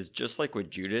 is just like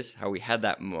with Judas, how we had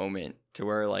that moment to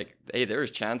where like, hey, there's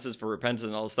chances for repentance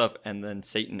and all this stuff, and then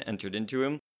Satan entered into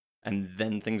him. And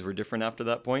then things were different after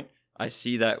that point. I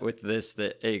see that with this,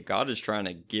 that, hey, God is trying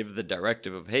to give the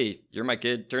directive of, hey, you're my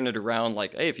kid, turn it around.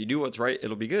 Like, hey, if you do what's right,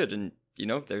 it'll be good. And,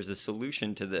 there's a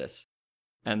solution to this.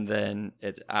 And then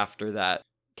it's after that,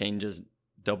 Cain just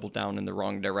doubled down in the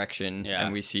wrong direction. Yeah.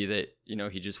 And we see that,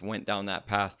 he just went down that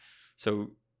path.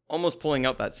 So almost pulling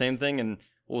out that same thing. And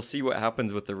we'll see what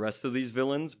happens with the rest of these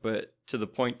villains. But to the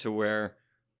point to where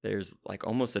there's like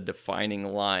almost a defining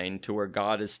line to where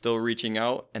God is still reaching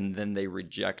out, and then they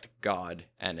reject God,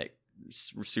 and it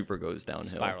super goes downhill.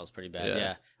 Spirals pretty bad,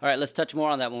 yeah. All right, let's touch more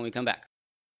on that when we come back.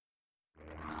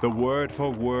 The Word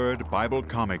for Word Bible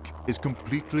comic is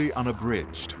completely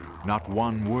unabridged. Not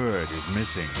one word is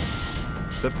missing.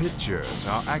 The pictures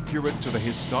are accurate to the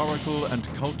historical and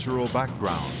cultural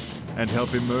background and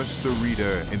help immerse the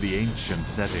reader in the ancient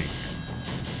setting.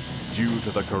 Due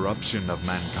to the corruption of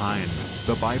mankind,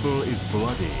 the Bible is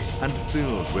bloody and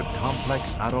filled with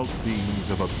complex adult themes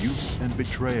of abuse and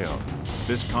betrayal.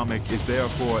 This comic is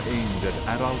therefore aimed at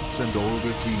adults and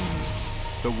older teens.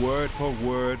 The Word for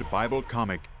Word Bible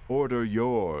comic. Order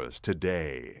yours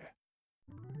today.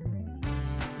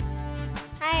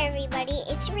 Hi everybody,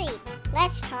 it's Reed.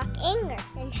 Let's talk anger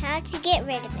and how to get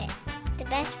rid of it. The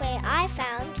best way I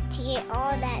found to get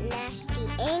all that nasty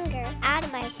anger out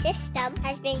of my system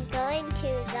has been going to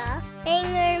the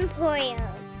Anger Emporium.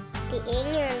 The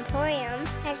Anger Emporium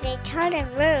has a ton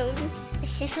of rooms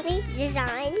specifically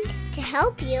designed to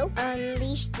help you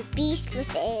unleash the beast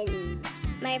within.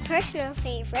 My personal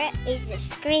favorite is the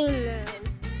Scream Room,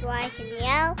 where I can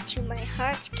yell to my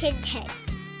heart's content.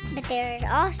 But there is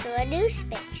also a new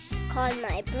space called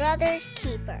My Brother's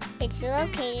Keeper. It's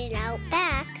located out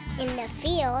back in the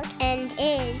field and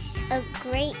is a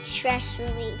great stress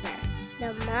reliever.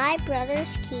 The My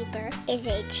Brother's Keeper is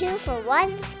a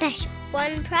 2-for-1 special.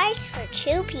 One price for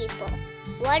 2 people.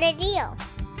 What a deal!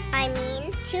 I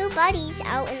mean, 2 buddies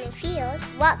out in the field,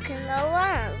 what can go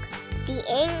wrong? The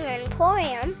Anger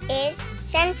Emporium is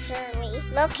centrally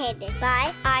located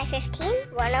by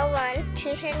I-15, 101,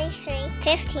 233,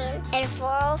 15, and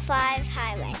 405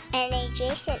 Highway, and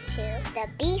adjacent to the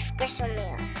Beef Gristle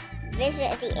Mill.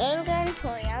 Visit the Anger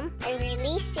Emporium and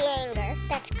release the anger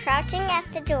that's crouching at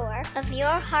the door of your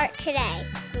heart today.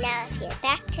 Now let's get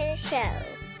back to the show.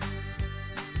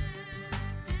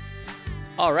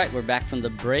 All right, we're back from the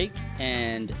break,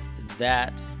 and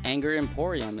that Anger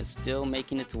Emporium is still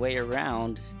making its way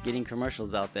around, getting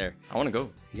commercials out there. I want to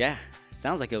go. Yeah,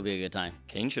 sounds like it'll be a good time.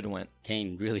 Cain should have went.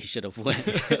 Cain really should have went.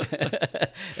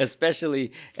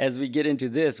 Especially as we get into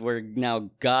this, where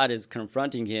now God is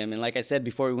confronting him. And like I said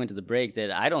before we went to the break, that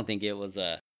I don't think it was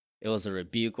a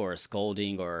rebuke or a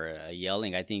scolding or a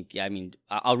yelling.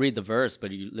 I'll read the verse, but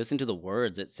you listen to the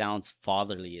words. It sounds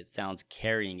fatherly. It sounds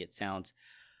caring. It sounds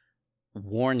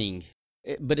warning.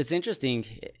 But it's interesting,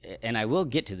 and I will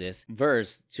get to this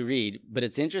verse to read, but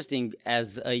it's interesting,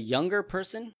 as a younger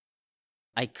person,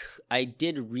 I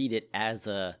did read it as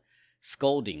a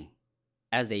scolding.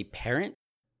 As a parent,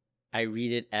 I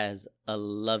read it as a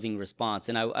loving response.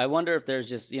 And I wonder if there's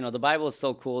just, the Bible is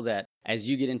so cool that as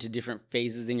you get into different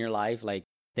phases in your life, like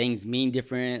things mean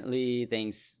differently,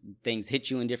 things hit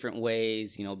you in different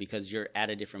ways, because you're at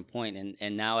a different point.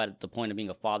 And now at the point of being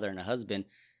a father and a husband,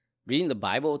 reading the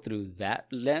Bible through that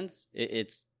lens,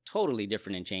 it's totally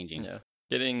different and changing. Yeah.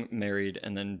 Getting married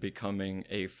and then becoming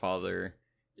a father,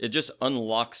 it just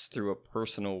unlocks through a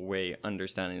personal way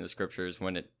understanding the scriptures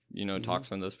when it, talks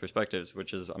from those perspectives,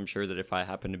 which is, I'm sure that if I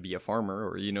happen to be a farmer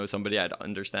or, somebody, I'd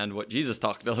understand what Jesus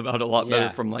talked about a lot better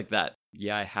from like that.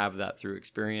 Yeah, I have that through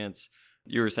experience.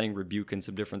 You were saying rebuke and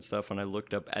some different stuff when I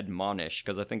looked up admonish,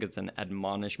 because I think it's an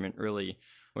admonishment really,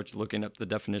 which looking up the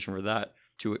definition for that,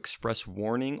 to express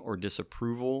warning or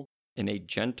disapproval in a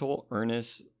gentle,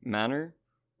 earnest manner,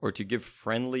 or to give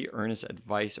friendly, earnest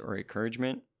advice or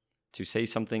encouragement, to say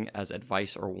something as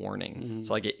advice or warning.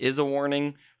 So like it is a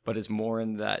warning, but it's more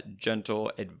in that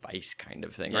gentle advice kind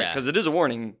of thing, right? Because it is a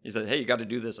warning. He said, hey, you got to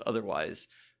do this otherwise.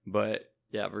 But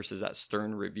yeah, versus that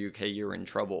stern rebuke, hey, you're in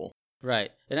trouble.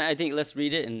 Right. And I think let's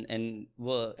read it and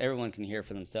well, everyone can hear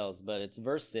for themselves. But it's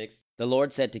verse 6. The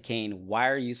Lord said to Cain, why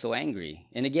are you so angry?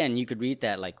 And again, you could read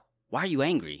that like, why are you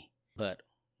angry? But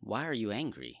why are you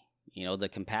angry? The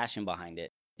compassion behind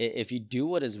it. If you do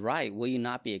what is right, will you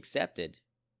not be accepted?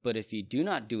 But if you do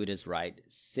not do it as right,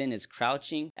 sin is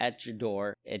crouching at your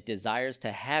door. It desires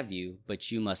to have you, but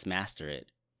you must master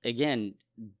it. Again,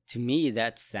 to me,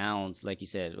 that sounds, like you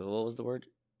said, what was the word?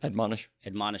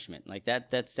 Admonishment. Like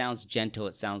that sounds gentle.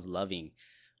 It sounds loving.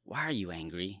 Why are you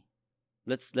angry?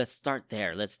 Let's start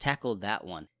there. Let's tackle that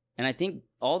one. And I think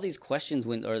all these questions,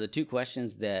 or the two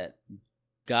questions that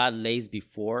God lays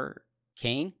before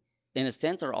Cain, in a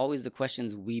sense, are always the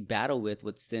questions we battle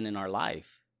with sin in our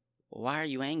life. Why are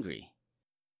you angry?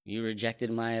 You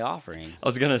rejected my offering. I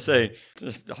was going to say,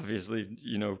 just obviously,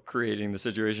 creating the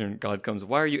situation, God comes,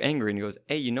 why are you angry? And he goes,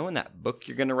 hey, in that book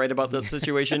you're going to write about that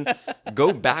situation,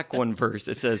 go back one verse.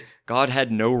 It says, God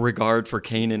had no regard for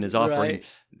Cain and his offering. Right.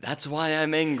 That's why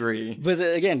I'm angry. But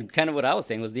again, kind of what I was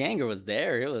saying was the anger was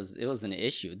there. It was an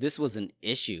issue. This was an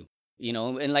issue,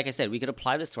 and like I said, we could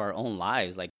apply this to our own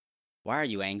lives. Like, why are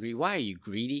you angry? Why are you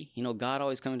greedy? God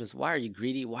always coming to us. Why are you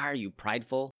greedy? Why are you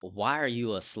prideful? Why are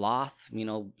you a sloth?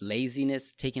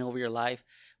 Laziness taking over your life.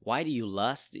 Why do you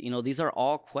lust? These are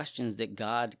all questions that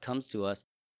God comes to us.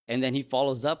 And then he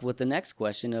follows up with the next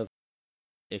question of,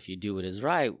 if you do what is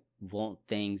right, won't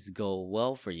things go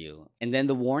well for you? And then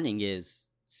the warning is,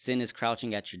 sin is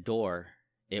crouching at your door.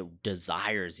 It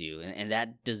desires you. And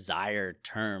that desire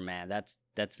term, man, that's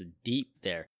deep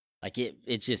there. Like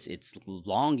it's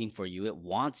longing for you. It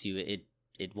wants you.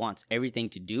 It wants everything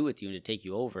to do with you and to take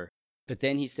you over. But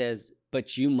then he says,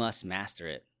 but you must master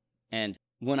it. And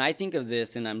when I think of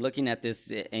this and I'm looking at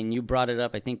this, and you brought it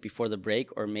up, I think before the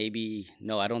break, or maybe,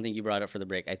 no, I don't think you brought it up for the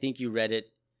break. I think you read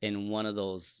it in one of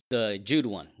those, the Jude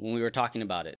one, when we were talking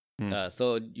about it.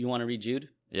 So you want to read Jude?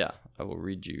 Yeah, I will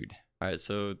read Jude. All right,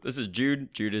 so this is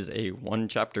Jude. Jude is a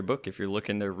one-chapter book. If you're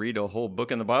looking to read a whole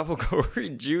book in the Bible, go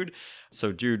read Jude.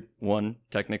 So Jude 1,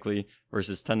 technically,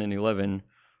 verses 10 and 11,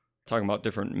 talking about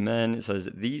different men. It says,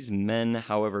 these men,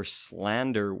 however,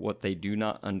 slander what they do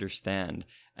not understand,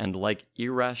 and like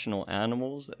irrational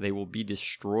animals, they will be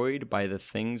destroyed by the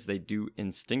things they do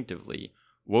instinctively.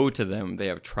 Woe to them, they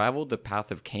have traveled the path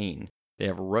of Cain. They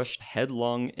have rushed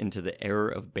headlong into the error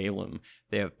of Balaam.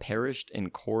 They have perished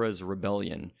in Korah's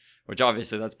rebellion. Which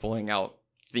obviously that's pulling out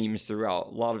themes throughout a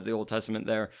lot of the Old Testament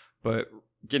there. But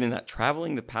getting that,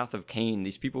 traveling the path of Cain,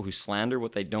 these people who slander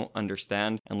what they don't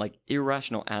understand, and like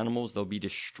irrational animals, they'll be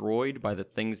destroyed by the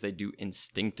things they do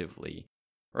instinctively.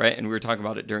 Right? And we were talking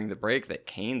about it during the break, that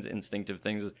Cain's instinctive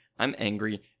things was, I'm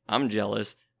angry, I'm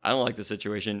jealous, I don't like the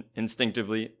situation.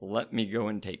 Instinctively, let me go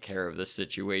and take care of this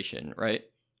situation, right?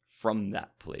 From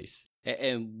that place.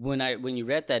 And when you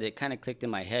read that, it kind of clicked in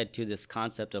my head to this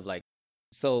concept of like,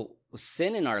 so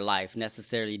sin in our life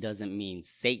necessarily doesn't mean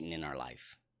Satan in our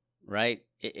life, right?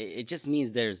 It just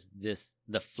means there's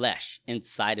the flesh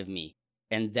inside of me.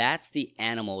 And that's the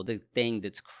animal, the thing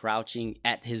that's crouching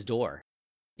at his door.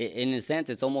 In a sense,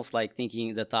 it's almost like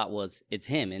thinking the thought was, it's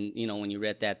him. And, when you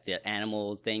read that, the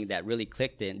animals thing that really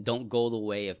clicked in, don't go the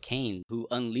way of Cain, who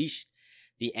unleashed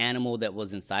the animal that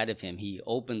was inside of him. He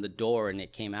opened the door and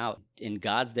it came out. And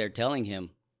God's there telling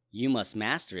him, you must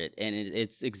master it. And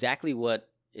it's exactly what,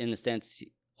 in a sense,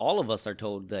 all of us are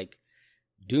told, like,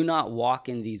 do not walk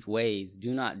in these ways,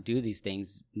 do not do these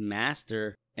things,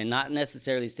 master, and not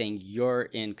necessarily saying you're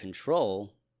in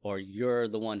control or you're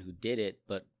the one who did it,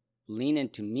 but lean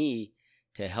into me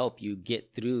to help you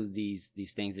get through these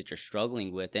things that you're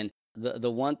struggling with. And the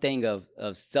one thing of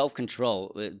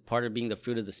self-control, part of being the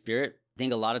fruit of the Spirit,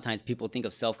 think a lot of times people think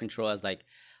of self-control as like,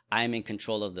 I'm in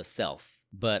control of the self.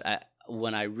 But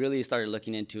when I really started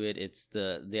looking into it, it's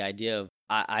the idea of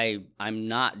I'm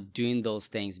not doing those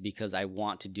things because I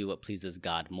want to do what pleases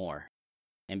God more.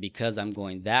 And because I'm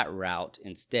going that route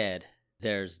instead,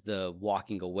 there's the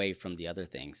walking away from the other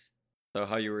things. So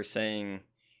how you were saying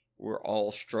we're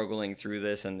all struggling through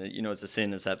this, and it's a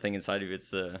sin, it's that thing inside of you,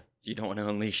 it's you don't want to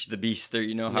unleash the beast, or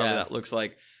however that looks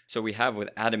like. So we have with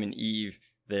Adam and Eve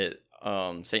that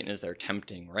Satan is there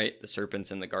tempting, right? The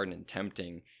serpent's in the garden and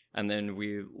tempting. And then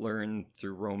we learn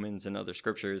through Romans and other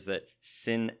scriptures that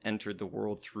sin entered the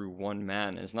world through one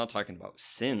man. And it's not talking about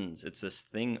sins. It's this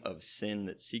thing of sin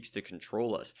that seeks to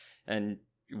control us. And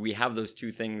we have those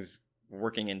two things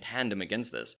working in tandem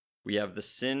against this. We have the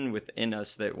sin within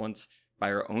us that wants,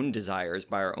 by our own desires,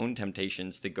 by our own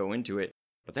temptations, to go into it.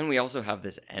 But then we also have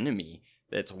this enemy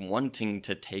that's wanting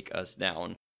to take us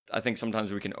down. I think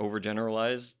sometimes we can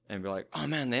overgeneralize and be like, oh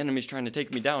man, the enemy's trying to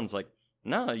take me down. It's like,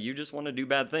 no, you just want to do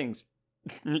bad things,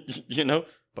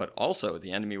 but also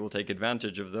the enemy will take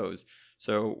advantage of those.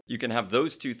 So you can have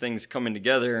those two things coming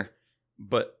together,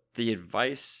 but the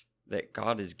advice that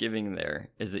God is giving there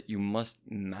is that you must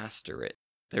master it.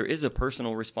 There is a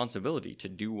personal responsibility to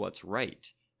do what's right.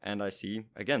 And I see,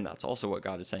 again, that's also what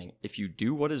God is saying. If you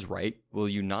do what is right, will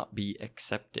you not be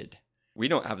accepted? We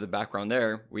don't have the background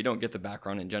there. We don't get the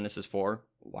background in Genesis 4.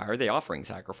 Why are they offering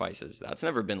sacrifices? That's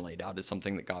never been laid out as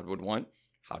something that God would want.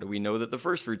 How do we know that the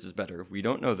first fruits is better? We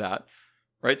don't know that,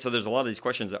 right? So there's a lot of these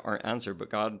questions that aren't answered, but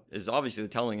God is obviously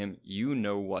telling him, you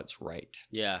know what's right.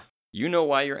 Yeah. You know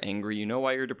why you're angry. You know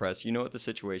why you're depressed. You know what the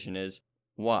situation is.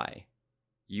 Why?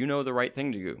 You know the right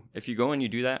thing to do. If you go and you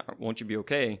do that, won't you be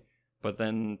okay? But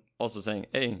then also saying,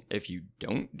 hey, if you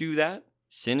don't do that,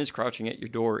 sin is crouching at your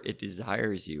door. It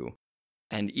desires you.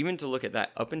 And even to look at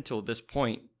that up until this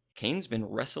point, Cain's been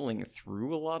wrestling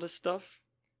through a lot of stuff,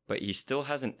 but he still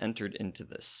hasn't entered into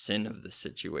the sin of the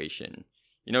situation.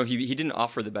 He didn't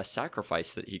offer the best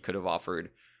sacrifice that he could have offered,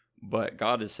 but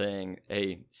God is saying,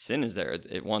 hey, sin is there.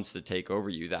 It wants to take over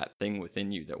you, that thing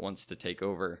within you that wants to take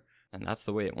over. And that's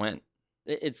the way it went.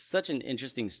 It's such an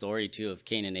interesting story, too, of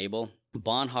Cain and Abel.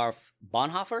 Bonhoeffer?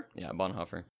 Yeah,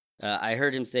 Bonhoeffer. I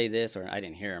heard him say this, or I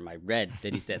didn't hear him. I read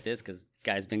that he said this because the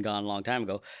guy's been gone a long time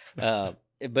ago.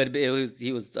 But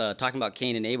he was talking about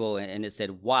Cain and Abel, and it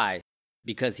said, why?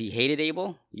 Because he hated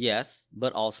Abel? Yes,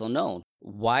 but also no.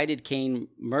 Why did Cain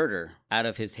murder? Out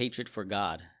of his hatred for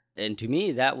God. And to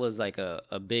me, that was like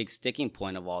a big sticking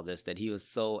point of all this, that he was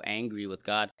so angry with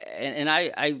God. And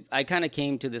I kind of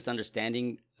came to this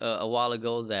understanding a while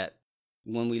ago that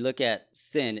when we look at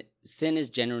sin is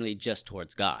generally just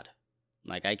towards God.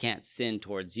 Like, I can't sin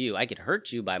towards you. I could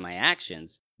hurt you by my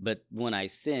actions, but when I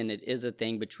sin, it is a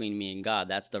thing between me and God.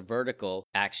 That's the vertical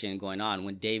action going on.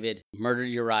 When David murdered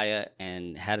Uriah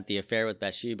and had the affair with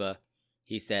Bathsheba,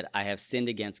 he said, I have sinned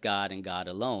against God and God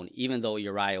alone. Even though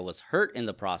Uriah was hurt in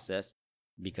the process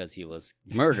because he was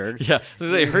murdered. Yeah,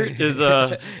 hurt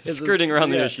is skirting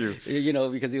around the issue.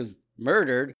 Because he was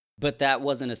murdered. But that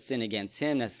wasn't a sin against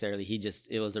him necessarily.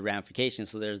 It was a ramification.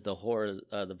 So there's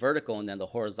the vertical, and then the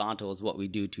horizontal is what we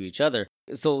do to each other.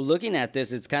 So looking at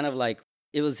this, it's kind of like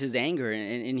it was his anger,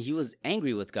 and he was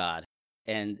angry with God.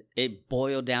 And it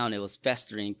boiled down. It was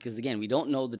festering. Because again, we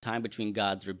don't know the time between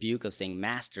God's rebuke of saying,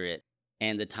 master it,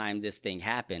 and the time this thing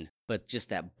happened. But just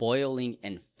that boiling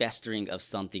and festering of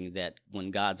something that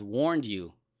when God's warned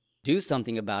you, do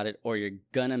something about it or you're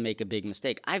going to make a big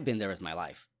mistake. I've been there with my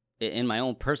life. In my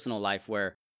own personal life,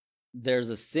 where there's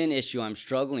a sin issue I'm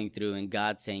struggling through, and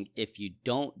God's saying, if you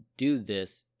don't do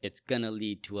this, it's going to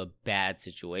lead to a bad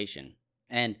situation.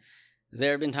 And there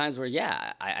have been times where,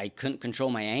 I couldn't control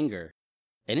my anger,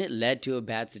 and it led to a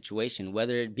bad situation,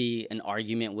 whether it be an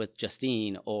argument with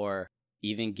Justine or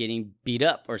even getting beat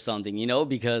up or something,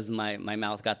 because my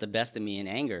mouth got the best of me in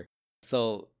anger.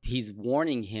 So he's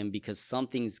warning him because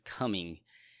something's coming,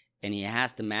 and he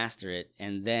has to master it,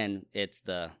 and then it's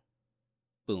the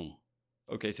boom.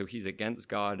 Okay, so he's against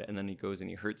God, and then he goes and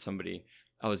he hurts somebody.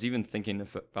 I was even thinking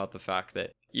about the fact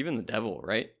that even the devil,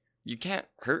 right? You can't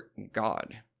hurt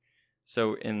God.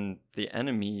 So in the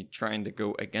enemy trying to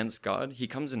go against God, he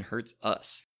comes and hurts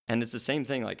us. And it's the same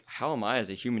thing, like, how am I as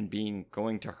a human being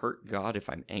going to hurt God if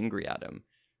I'm angry at him?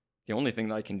 The only thing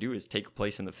that I can do is take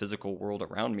place in the physical world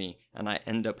around me, and I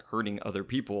end up hurting other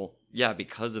people,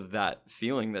 because of that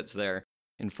feeling that's there.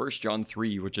 In 1 John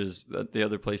 3, which is the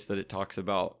other place that it talks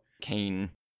about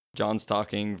Cain, John's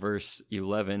talking, verse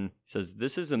 11, says,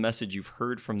 "This is the message you've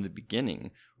heard from the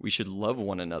beginning. We should love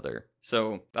one another."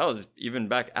 So that was even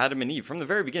back Adam and Eve from the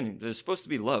very beginning. There's supposed to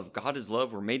be love. God is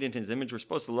love. We're made in his image. We're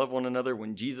supposed to love one another.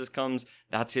 When Jesus comes,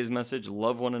 that's his message.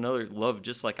 Love one another. Love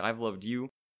just like I've loved you.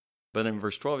 But in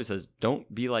verse 12, he says,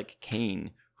 "Don't be like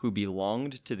Cain, who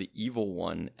belonged to the evil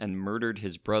one and murdered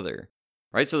his brother."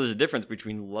 Right? So there's a difference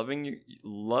between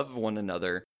love one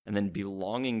another and then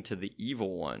belonging to the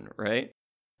evil one, right?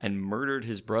 And murdered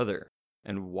his brother.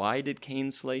 And why did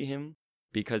Cain slay him?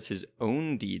 Because his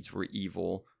own deeds were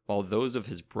evil, while those of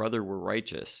his brother were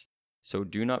righteous. So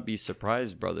do not be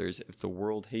surprised, brothers, if the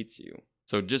world hates you.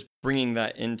 So just bringing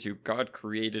that into God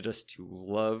created us to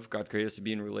love. God created us to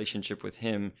be in relationship with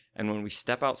him. And when we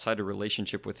step outside a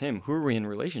relationship with him, who are we in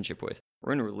relationship with?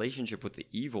 We're in a relationship with the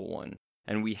evil one.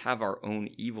 And we have our own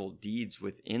evil deeds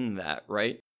within that,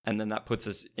 right? And then that puts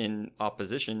us in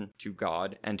opposition to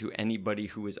God and to anybody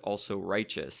who is also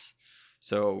righteous.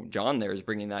 So John there is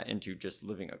bringing that into just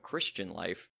living a Christian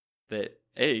life, that,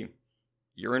 hey,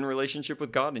 you're in relationship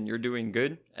with God and you're doing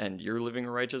good and you're living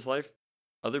a righteous life.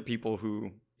 Other people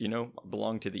who,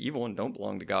 belong to the evil and don't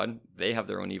belong to God, they have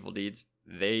their own evil deeds.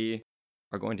 They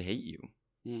are going to hate you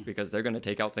because they're going to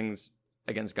take out things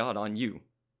against God on you.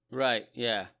 Right,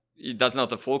 yeah. That's not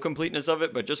the full completeness of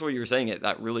it, but just what you were saying,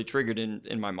 that really triggered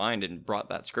in my mind and brought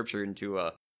that scripture into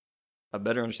a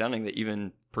better understanding, that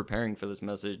even preparing for this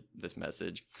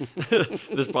podcast,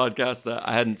 that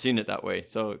I hadn't seen it that way.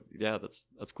 So yeah, that's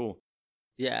cool.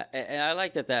 Yeah, and I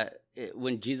like that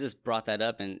when Jesus brought that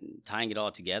up and tying it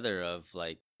all together of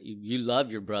like, you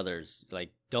love your brothers,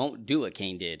 like don't do what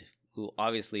Cain did, who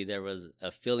obviously there was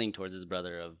a feeling towards his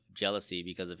brother of jealousy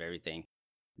because of everything.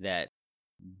 That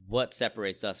what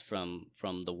separates us from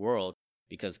the world,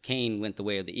 because Cain went the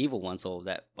way of the evil one, so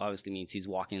that obviously means he's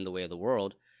walking in the way of the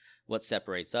world. What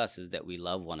separates us is that we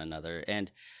love one another.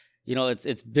 And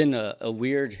it's been a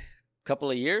weird couple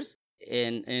of years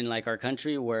in like our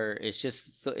country, where it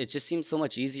just seems so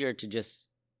much easier to just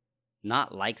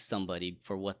not like somebody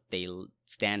for what they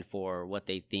stand for, or what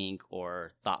they think,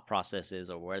 or thought processes,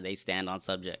 or where they stand on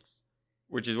subjects.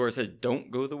 Which is where it says don't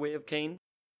go the way of Cain,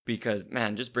 because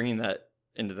man, just bringing that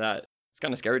into that, it's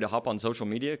kind of scary to hop on social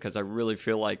media, because I really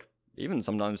feel like even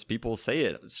sometimes people say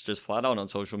it's just flat out on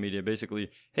social media, basically,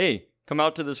 hey, come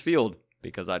out to this field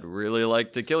because I'd really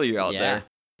like to kill you out there.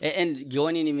 And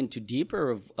going in even too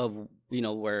deeper of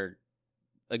where,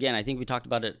 again, I think we talked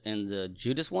about it in the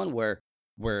Judas one, where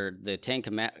the 10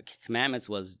 commandments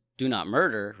was do not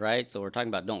murder, right? So we're talking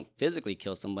about don't physically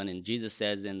kill someone. And Jesus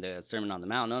says in the Sermon on the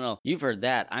Mount, no, you've heard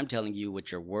that. I'm telling you,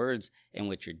 with your words and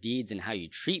with your deeds and how you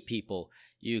treat people,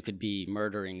 you could be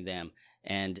murdering them.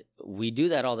 And we do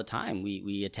that all the time.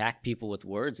 We attack people with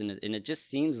words, and it just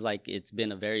seems like it's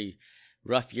been a very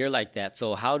rough year like that.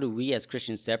 So how do we as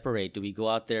Christians separate? Do we go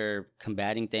out there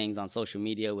combating things on social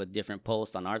media with different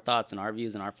posts on our thoughts and our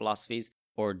views and our philosophies?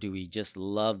 Or do we just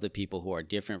love the people who are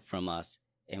different from us,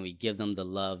 and we give them the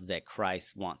love that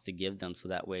Christ wants to give them, so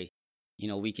that way,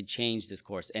 we could change this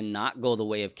course and not go the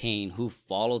way of Cain, who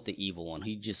followed the evil one.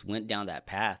 He just went down that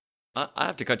path. I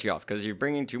have to cut you off because you're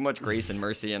bringing too much grace and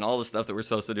mercy and all the stuff that we're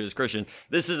supposed to do as Christians.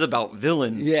 This is about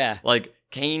villains. Yeah. Like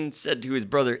Cain said to his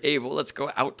brother Abel, let's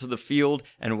go out to the field.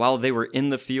 And while they were in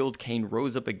the field, Cain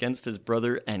rose up against his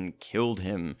brother and killed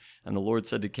him. And the Lord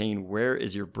said to Cain, where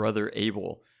is your brother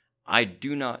Abel? I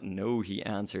do not know, he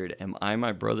answered. Am I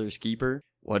my brother's keeper?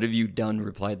 What have you done?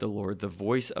 Replied the Lord. The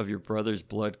voice of your brother's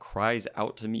blood cries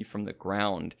out to me from the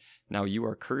ground. Now you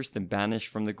are cursed and banished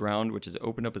from the ground, which has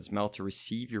opened up its mouth to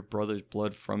receive your brother's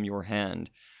blood from your hand.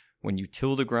 When you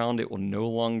till the ground, it will no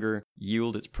longer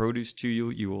yield its produce to you.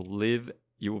 You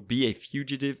will be a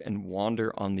fugitive and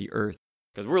wander on the earth.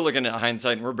 Because we're looking at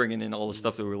hindsight and we're bringing in all the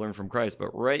stuff that we learned from Christ.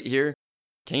 But right here,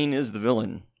 Cain is the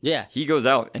villain. Yeah. He goes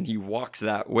out and he walks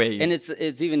that way. And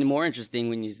it's even more interesting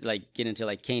when you get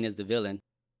into Cain is the villain.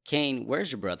 Cain,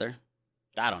 where's your brother?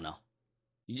 I don't know.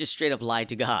 You just straight up lied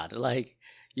to God.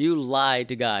 You lied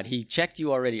to God. He checked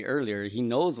you already earlier. He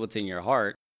knows what's in your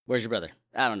heart. Where's your brother?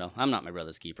 I don't know. I'm not my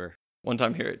brother's keeper. One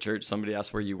time here at church, somebody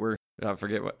asked where you were. I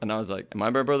forget what. And I was like, am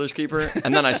I my brother's keeper?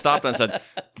 And then I stopped and said,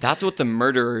 that's what the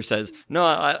murderer says. No,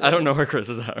 I don't know where Chris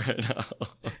is at right now.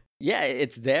 Yeah,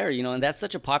 it's there, and that's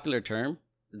such a popular term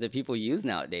that people use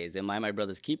nowadays. Am I my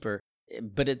brother's keeper?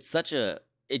 But it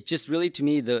just really, to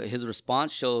me, his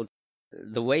response showed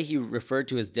the way he referred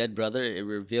to his dead brother. It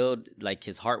revealed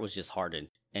his heart was just hardened.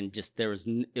 And just it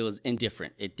was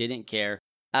indifferent. It didn't care.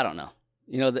 I don't know.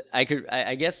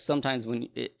 I guess sometimes when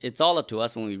it's all up to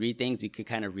us when we read things, we could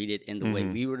kind of read it in the way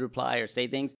we would reply or say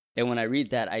things. And when I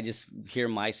read that, I just hear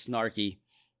my snarky,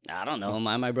 I don't know. Am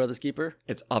I my brother's keeper?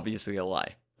 It's obviously a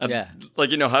lie. Yeah.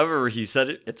 Like, however he said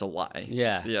it, it's a lie.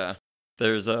 Yeah. Yeah.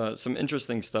 There's some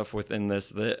interesting stuff within this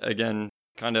that, again,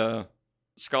 kind of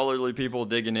scholarly people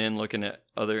digging in, looking at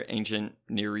other ancient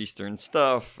Near Eastern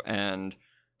stuff and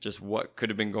just what could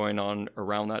have been going on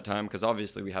around that time. Because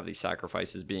obviously we have these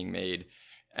sacrifices being made.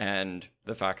 And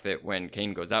the fact that when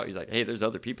Cain goes out, he's like, hey, there's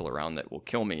other people around that will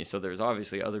kill me. So there's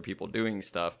obviously other people doing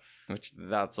stuff, which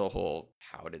that's a whole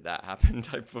how did that happen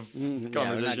type of conversation.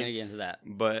 Yeah, we're not going to get into that.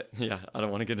 But yeah, I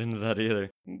don't want to get into that either.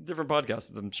 Different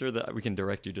podcasts. I'm sure that we can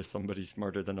direct you to somebody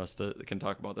smarter than us that can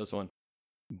talk about this one.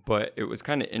 But it was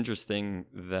kind of interesting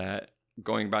that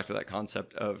going back to that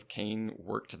concept of Cain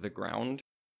worked the ground.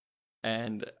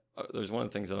 And there's one of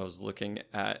the things that I was looking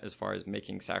at as far as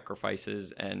making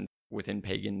sacrifices, and within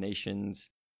pagan nations,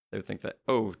 they would think that,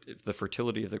 if the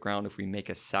fertility of the ground, if we make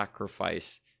a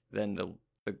sacrifice, then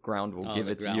the ground will give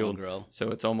its yield. Grow. So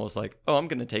it's almost like, I'm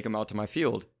going to take him out to my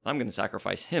field. I'm going to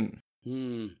sacrifice him.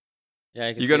 Yeah,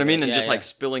 you know what I mean? And just like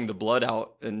spilling the blood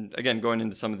out. And again, going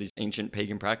into some of these ancient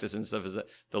pagan practices and stuff, is that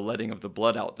the letting of the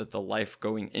blood out, that the life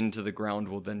going into the ground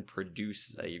will then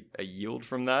produce a yield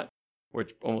from that,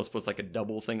 which almost puts like a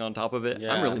double thing on top of it.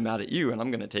 Yeah. I'm really mad at you, and I'm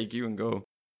going to take you and go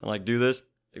and like do this.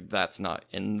 That's not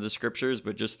in the scriptures,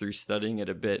 but just through studying it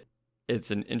a bit,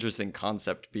 it's an interesting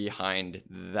concept behind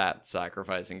that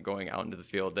sacrifice and going out into the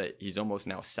field, that he's almost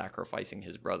now sacrificing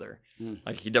his brother.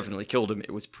 Like, he definitely killed him.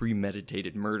 It was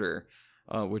premeditated murder,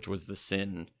 which was the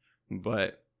sin,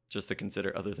 but just to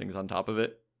consider other things on top of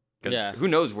it. Because who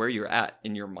knows where you're at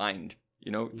in your mind?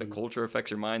 The culture affects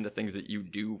your mind, the things that you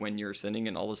do when you're sinning,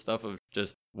 and all this stuff of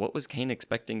just, what was Cain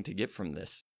expecting to get from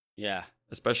this? Yeah.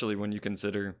 Especially when you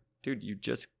consider, dude, you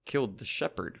just killed the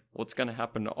shepherd. What's going to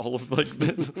happen to all of like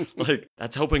this? Like,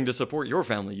 that's helping to support your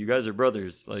family. You guys are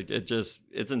brothers. Like, it's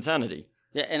insanity.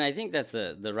 Yeah, and I think that's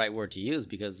the right word to use,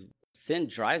 because sin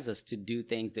drives us to do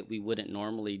things that we wouldn't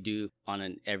normally do on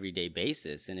an everyday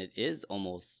basis. And it is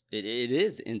it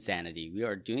is insanity. We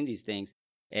are doing these things.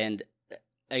 And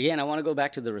again, I want to go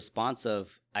back to the response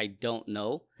of, I don't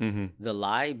know, the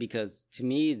lie, because to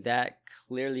me, that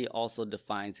clearly also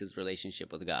defines his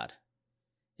relationship with God.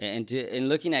 And in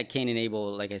looking at Cain and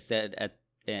Abel, like I said,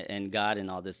 and God and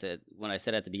all this, when I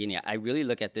said at the beginning, I really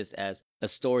look at this as a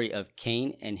story of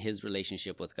Cain and his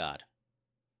relationship with God,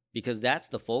 because that's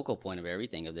the focal point of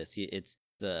everything of this. It's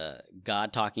the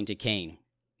God talking to Cain.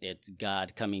 It's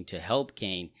God coming to help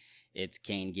Cain. It's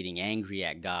Cain getting angry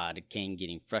at God, Cain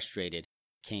getting frustrated,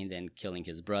 Cain then killing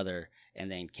his brother,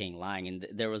 and then Cain lying. And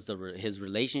there was his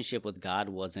relationship with God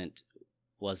wasn't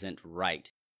right.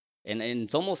 And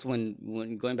it's almost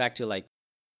when going back to like,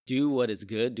 do what is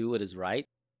good, do what is right,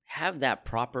 have that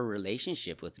proper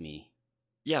relationship with me.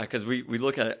 Yeah, because we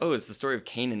look at it, it's the story of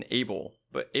Cain and Abel.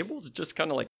 But Abel's just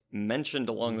kind of like mentioned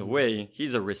along the way.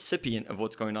 He's a recipient of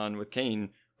what's going on with Cain,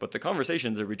 but the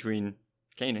conversations are between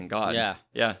Cain and God. Yeah.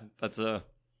 Yeah, that's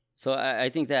So I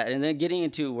think that, and then getting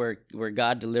into where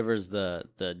God delivers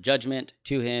the judgment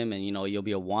to him, and, you'll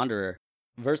be a wanderer.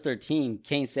 Verse 13,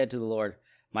 Cain said to the Lord,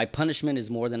 my punishment is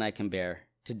more than I can bear.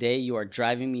 Today you are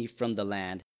driving me from the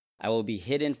land. I will be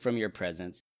hidden from your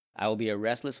presence. I will be a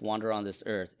restless wanderer on this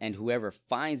earth, and whoever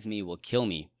finds me will kill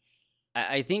me.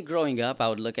 I think growing up, I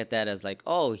would look at that as like,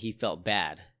 he felt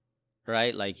bad,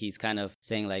 right? Like, he's kind of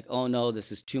saying like, oh no,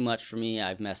 this is too much for me.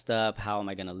 I've messed up. How am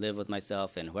I going to live with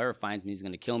myself? And whoever finds me is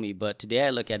going to kill me. But today I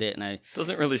look at it and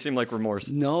doesn't really seem like remorse.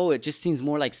 No, it just seems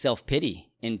more like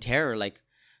self-pity and terror. Like,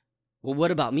 well,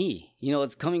 what about me?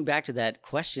 It's coming back to that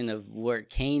question of where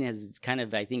Cain has kind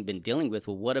of, I think, been dealing with.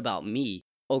 Well, what about me?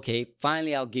 Okay,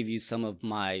 finally I'll give you some of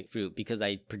my fruit because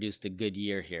I produced a good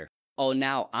year here. Oh,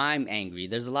 now I'm angry.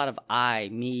 There's a lot of I,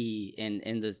 me,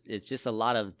 and this. It's just a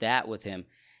lot of that with him.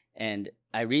 And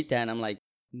I read that and I'm like,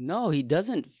 no, he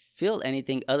doesn't feel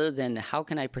anything other than, how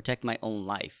can I protect my own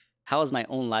life? How is my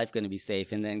own life going to be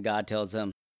safe? And then God tells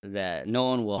him that no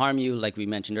one will harm you, like we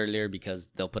mentioned earlier, because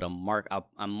they'll put a mark up.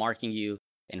 I'm marking you,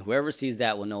 and whoever sees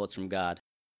that will know it's from God.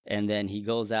 And then he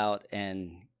goes out,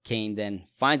 and Cain then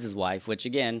finds his wife, which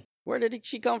again, where did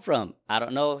she come from? I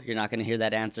don't know. You're not going to hear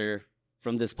that answer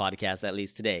from this podcast, at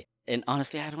least today. And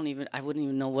honestly, I wouldn't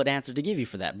even know what answer to give you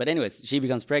for that. But anyways, she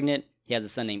becomes pregnant. He has a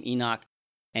son named Enoch,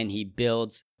 and he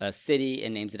builds a city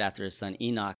and names it after his son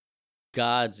Enoch.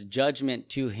 God's judgment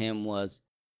to him was,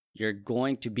 you're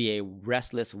going to be a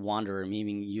restless wanderer,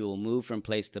 meaning you will move from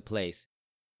place to place.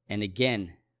 And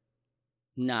again,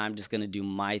 I'm just going to do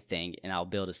my thing, and I'll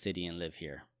build a city and live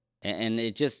here. And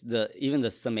it just, even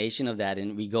the summation of that,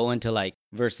 and we go into like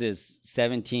verses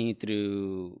 17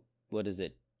 through,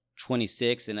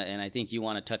 26, and I think you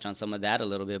want to touch on some of that a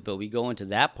little bit, but we go into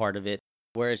that part of it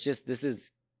where it's just, this is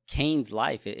Cain's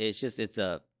life, it's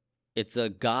a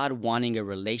God wanting a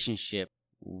relationship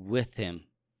with him,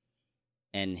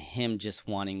 and him just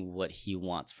wanting what he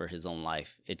wants for his own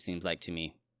life, it seems like to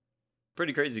me.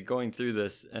 Pretty crazy going through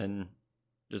this, and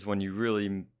just when you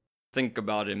really think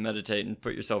about it, meditate, and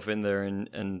put yourself in there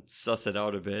and suss it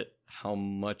out a bit, how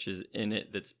much is in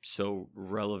it that's so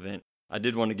relevant. I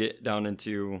did want to get down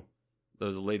into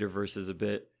those later verses a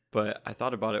bit, but I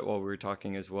thought about it while we were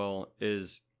talking as well,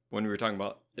 is when we were talking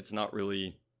about it's not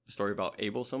really a story about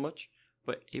Abel so much,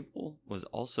 but Abel was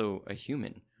also a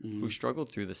human who struggled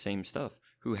through the same stuff,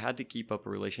 who had to keep up a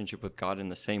relationship with God in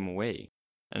the same way.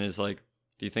 And it's like,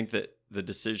 do you think that the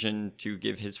decision to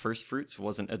give his first fruits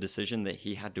wasn't a decision that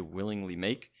he had to willingly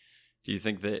make? Do you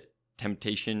think that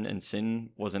temptation and sin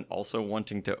wasn't also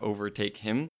wanting to overtake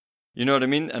him? You know what I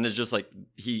mean? And it's just like,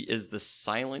 he is the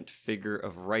silent figure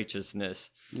of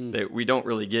righteousness that we don't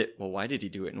really get, well, why did he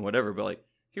do it and whatever, but like,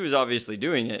 he was obviously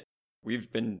doing it. We've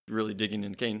been really digging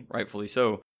in Cain, rightfully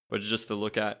so, but just to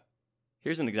look at,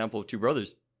 here's an example of two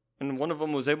brothers, and one of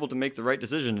them was able to make the right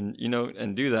decision and, you know,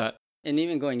 and do that. And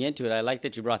even going into it, I like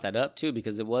that you brought that up too,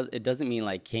 because it doesn't mean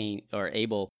like Cain or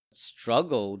Abel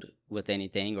struggled with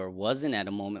anything or wasn't at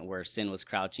a moment where sin was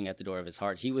crouching at the door of his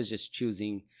heart. He was just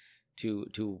choosing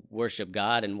to worship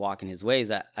God and walk in his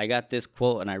ways. I got this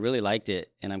quote and I really liked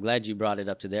it, and I'm glad you brought it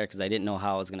up to there because I didn't know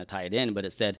how I was going to tie it in, but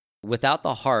it said, "Without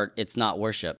the heart, it's not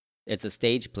worship. It's a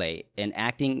stage play and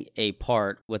acting a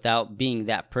part without being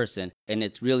that person, and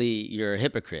it's really you're a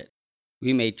hypocrite.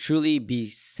 We may truly be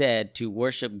said to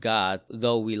worship God,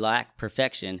 though we lack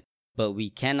perfection, but we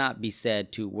cannot be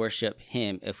said to worship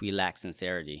him if we lack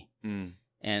sincerity."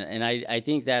 And I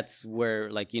think that's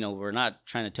where, like, you know, we're not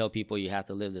trying to tell people you have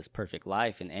to live this perfect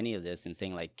life in any of this and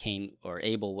saying like Cain or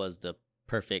Abel was the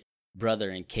perfect brother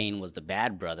and Cain was the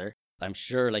bad brother. I'm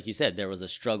sure, like you said, there was a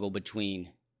struggle between,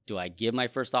 do I give my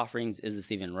first offerings? Is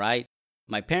this even right?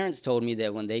 My parents told me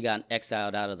that when they got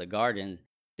exiled out of the garden,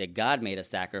 that God made a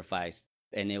sacrifice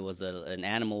and it was an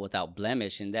animal without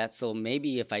blemish. And that's, so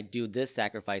maybe if I do this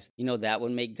sacrifice, you know, that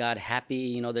would make God happy.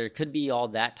 You know, there could be all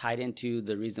that tied into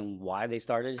the reason why they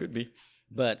started. Could be.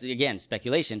 But again,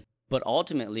 speculation. But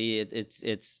ultimately,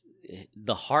 it's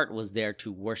the heart was there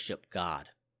to worship God.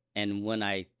 And when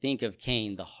I think of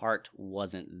Cain, the heart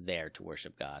wasn't there to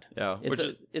worship God. Yeah.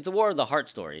 It's a war of the heart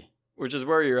story. Which is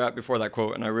where you're at before that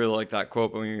quote, and I really like that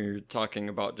quote when you're talking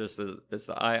about just it's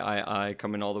the I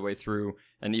coming all the way through,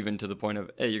 and even to the point of,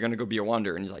 hey, you're going to go be a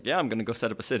wanderer. And he's like, yeah, I'm going to go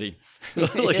set up a city.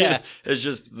 Like, Yeah. It's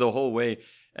just the whole way,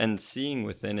 and seeing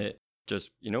within it,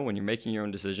 just, you know, when you're making your own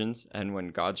decisions, and when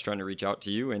God's trying to reach out to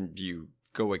you, and you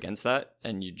go against that,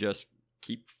 and you just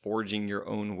keep forging your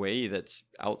own way that's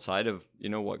outside of, you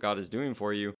know, what God is doing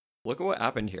for you. Look at what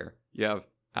happened here. You have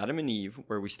Adam and Eve,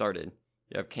 where we started.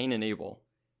 You have Cain and Abel.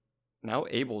 Now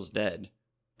Abel's dead,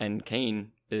 and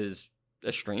Cain is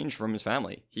estranged from his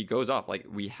family. He goes off. Like,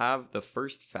 we have the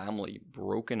first family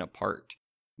broken apart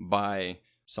by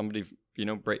somebody, you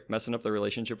know, messing up their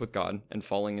relationship with God and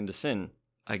falling into sin.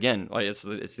 Again, like, it's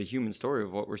the human story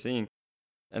of what we're seeing.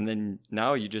 And then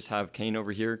now you just have Cain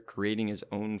over here creating his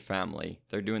own family.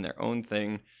 They're doing their own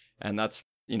thing, and that's,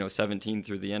 you know, 17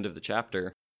 through the end of the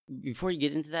chapter. Before you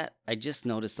get into that, I just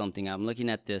noticed something. I'm looking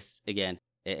at this again,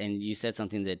 and you said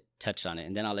something that touched on it,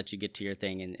 and then I'll let you get to your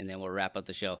thing, and then we'll wrap up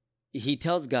the show. He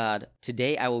tells God,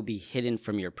 "Today I will be hidden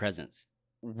from your presence."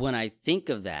 When I think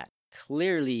of that,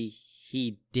 clearly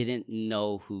he didn't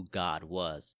know who God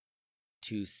was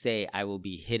to say, "I will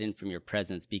be hidden from your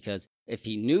presence," because if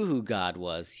he knew who God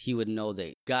was, he would know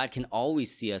that God can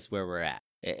always see us where we're at.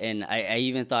 And I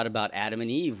even thought about Adam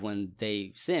and Eve when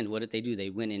they sinned. What did they do?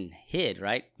 They went and hid,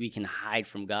 right? We can hide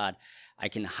from God. I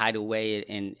can hide away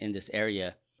in this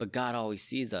area. But God always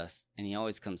sees us, and he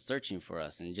always comes searching for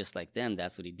us. And just like them,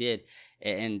 that's what he did.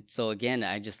 And so again,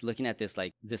 I just looking at this,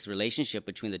 like this relationship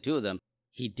between the two of them,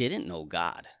 he didn't know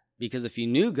God. Because if you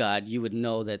knew God, you would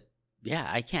know that, yeah,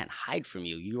 I can't hide from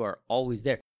you. You are always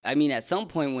there. I mean, at some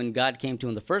point when God came to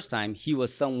him the first time, he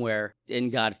was somewhere,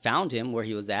 and God found him where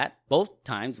he was at. Both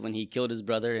times, when he killed his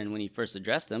brother and when he first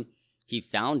addressed him, he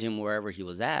found him wherever he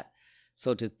was at.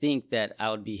 So to think that I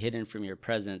would be hidden from your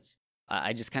presence,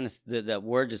 I just kind of, the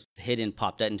word just hidden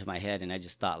popped into my head, and I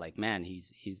just thought, like, man,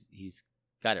 he's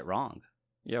got it wrong.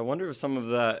 Yeah, I wonder if some of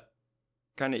that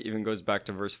kind of even goes back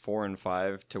to verse 4 and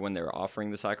 5, to when they were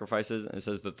offering the sacrifices, and it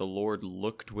says that the Lord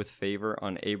looked with favor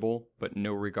on Abel, but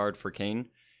no regard for Cain.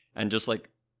 And just like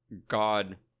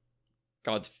God's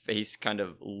face kind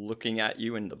of looking at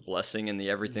you, and the blessing and the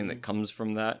everything that comes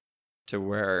from that, to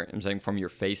where I'm saying, from your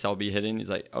face I'll be hidden. He's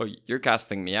like, oh, you're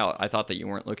casting me out. I thought that you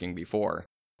weren't looking before.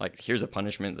 like, here's a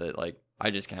punishment that, like, I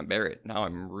just can't bear it. Now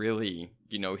I'm really,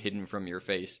 hidden from your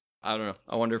face. I don't know.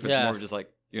 I wonder if it's more of just like,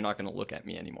 you're not going to look at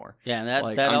me anymore. Yeah, and that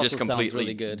Like, that I'm also just completely sounds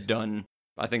really good. done.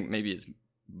 I think maybe it's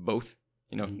both.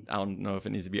 I don't know if it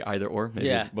needs to be either or. Maybe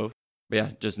it's both. But yeah,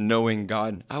 just knowing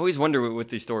God. I always wonder with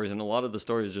these stories, and a lot of the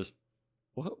stories just,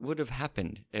 what would have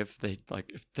happened if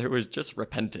there was just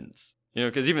repentance?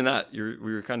 Because even that, we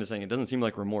were kind of saying, it doesn't seem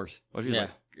like remorse. What if he's like,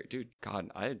 dude, God,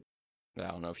 I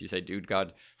don't know if you say dude,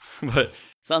 God, but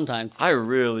sometimes I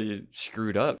really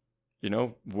screwed up.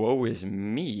 Woe is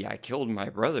me. I killed my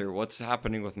brother. What's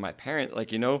happening with my parent?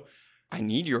 Like, I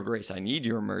need your grace. I need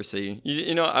your mercy.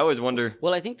 I always wonder.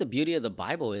 Well, I think the beauty of the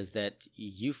Bible is that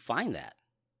you find that.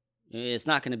 It's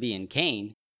not going to be in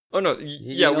Cain. Oh, no.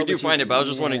 Yeah, we do find it, but I was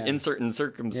just wondering in certain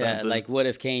circumstances. Yeah, like what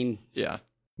if Cain... Yeah,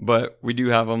 but we do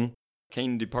have them.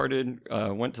 Cain departed,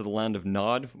 went to the land of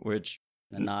Nod, which...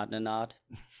 Nod.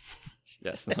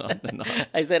 Yes, Nod.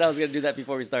 I said I was going to do that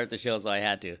before we start the show, so I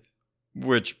had to.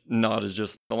 Which Nod is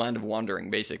just the land of wandering,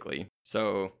 basically.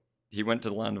 So he went to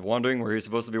the land of wandering where he was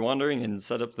supposed to be wandering and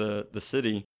set up the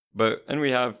city. And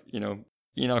we have,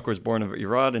 Enoch was born of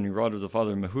Irad, and Irad was the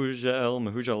father of Mehujael.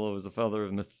 Mehujael was the father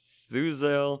of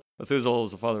Methuselah. Methuselah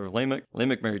was the father of Lamech.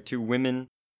 Lamech married 2 women,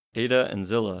 Ada and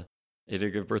Zillah. Ada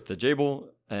gave birth to Jabal,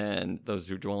 and those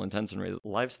who dwell in tents and raise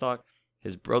livestock.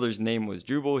 His brother's name was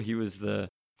Jubal. He was the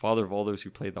father of all those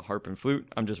who played the harp and flute.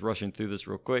 I'm just rushing through this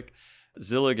real quick.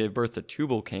 Zillah gave birth to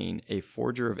Tubal-Cain, a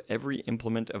forger of every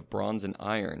implement of bronze and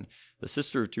iron. The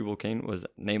sister of Tubal-Cain was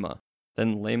Naamah.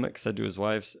 Then Lamech said to his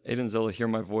wives, Ada and Zillah, hear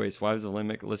my voice. Wives of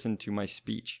Lamech, listen to my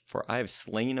speech. For I have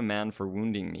slain a man for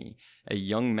wounding me, a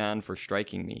young man for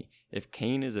striking me. If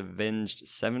Cain is avenged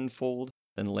 7-fold,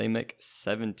 then Lamech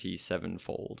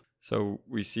 77-fold. So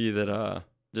we see that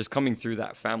just coming through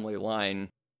that family line,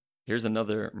 here's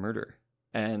another murder.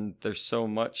 And there's so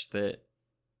much that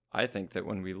I think that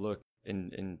when we look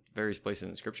in various places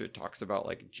in Scripture, it talks about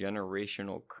like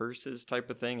generational curses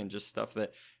type of thing, and just stuff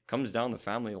that comes down the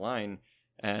family line.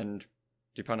 And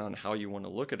depending on how you want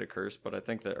to look at a curse, but I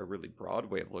think that a really broad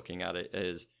way of looking at it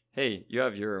is, hey, you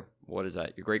have your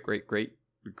great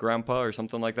grandpa or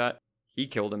something like that. He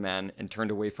killed a man and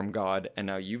turned away from God, and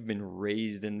now you've been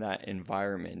raised in that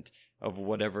environment of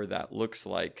whatever that looks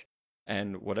like,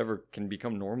 and whatever can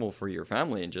become normal for your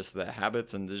family, and just the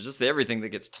habits, and there's just everything that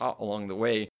gets taught along the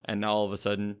way. And now all of a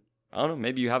sudden, I don't know,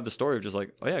 maybe you have the story of just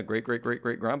like, oh yeah, great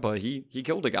grandpa, he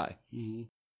killed a guy. Mm-hmm.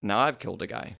 Now I've killed a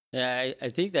guy. Yeah, I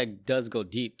think that does go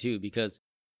deep too, because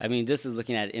I mean, this is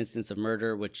looking at an instance of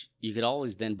murder, which you could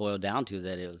always then boil down to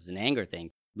that it was an anger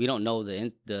thing. We don't know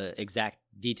the exact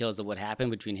details of what happened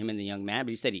between him and the young man,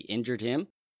 but he said he injured him.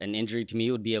 An injury to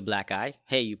me would be a black eye.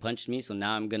 Hey, you punched me, so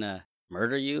now I'm going to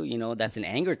murder you. That's an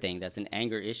anger thing. That's an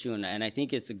anger issue. And I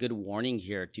think it's a good warning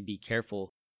here to be careful,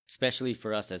 especially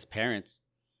for us as parents.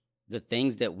 The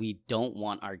things that we don't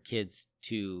want our kids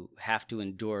to have to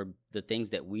endure, the things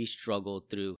that we struggle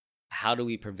through, how do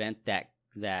we prevent that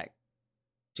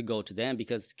to go to them?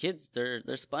 Because kids, they're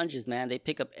sponges, man. They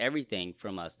pick up everything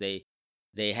from us.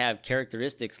 They have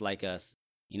characteristics like us.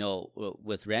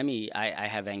 With Remy, I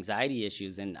have anxiety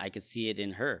issues, and I could see it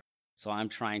in her. So I'm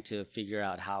trying to figure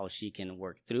out how she can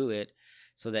work through it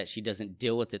so that she doesn't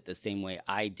deal with it the same way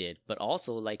I did. But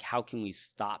also, like, how can we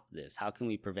stop this? How can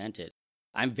we prevent it?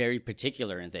 I'm very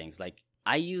particular in things. Like,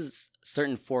 I use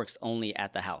certain forks only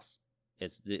at the house.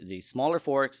 It's the smaller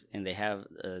forks, and they have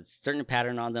a certain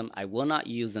pattern on them. I will not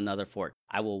use another fork.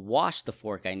 I will wash the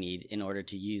fork I need in order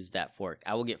to use that fork.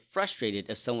 I will get frustrated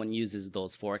if someone uses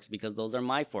those forks because those are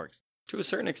my forks. To a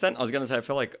certain extent, I was going to say, I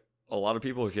feel like a lot of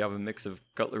people, if you have a mix of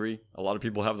cutlery, a lot of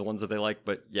people have the ones that they like,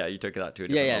 but yeah, you took that to a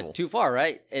different level. Yeah, too far,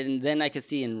 right? And then I could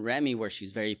see in Remy where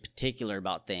she's very particular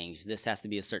about things. This has to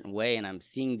be a certain way, and I'm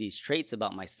seeing these traits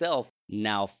about myself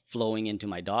now flowing into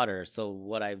my daughter. So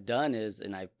what I've done is,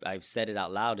 and I've said it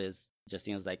out loud, is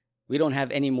Justina's like, we don't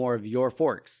have any more of your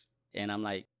forks. And I'm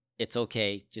like, it's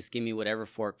okay. Just give me whatever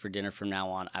fork for dinner from now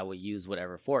on. I will use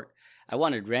whatever fork. I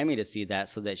wanted Remy to see that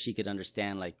so that she could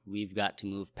understand, like, we've got to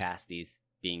move past these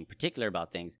being particular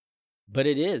about things. But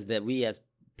it is that we as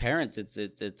parents,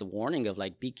 it's a warning of,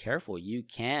 like, be careful. You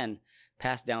can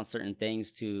pass down certain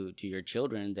things to your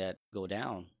children that go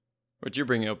down. But you're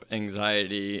bringing up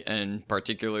anxiety and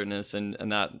particularness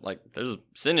and that, like, there's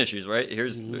sin issues, right?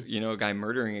 Here's, a guy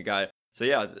murdering a guy. So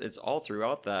yeah, it's all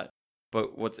throughout that.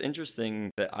 But what's interesting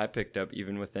that I picked up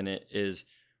even within it is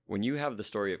when you have the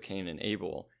story of Cain and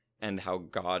Abel and how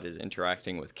God is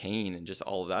interacting with Cain and just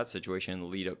all of that situation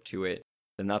lead up to it,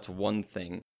 then that's one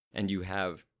thing. And you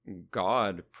have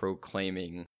God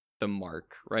proclaiming the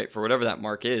mark, right? For whatever that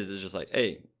mark is just like,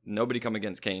 hey, nobody come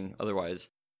against Cain. Otherwise,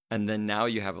 And then now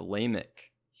you have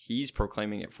Lamech. He's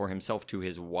proclaiming it for himself to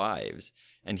his wives.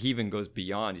 And he even goes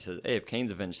beyond. He says, hey, if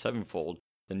Cain's avenged sevenfold,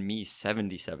 then me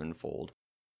 77-fold.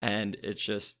 And it's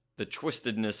just the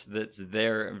twistedness that's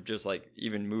there of just like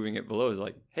even moving it below is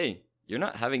like, hey, you're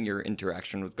not having your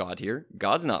interaction with God here.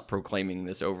 God's not proclaiming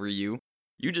this over you.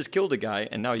 You just killed a guy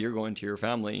and now you're going to your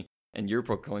family and you're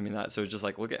proclaiming that. So it's just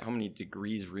like, look at how many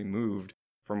degrees removed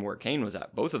from where Cain was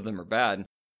at. Both of them are bad,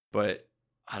 but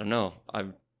I don't know.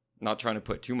 I'm not trying to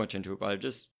put too much into it, but I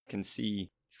just can see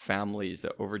families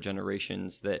that over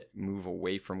generations that move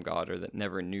away from God or that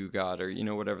never knew God or, you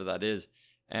know, whatever that is.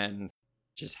 And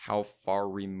just how far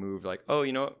removed, like, oh,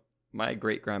 you know what? My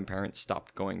great-grandparents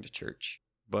stopped going to church,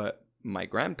 but my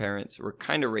grandparents were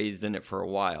kind of raised in it for a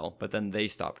while, but then they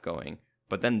stopped going.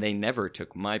 But then they never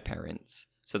took my parents.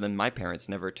 So then my parents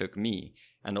never took me.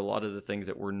 And a lot of the things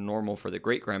that were normal for the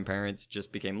great-grandparents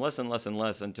just became less and less and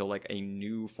less until like a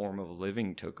new form of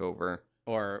living took over.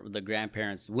 Or the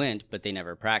grandparents went, but they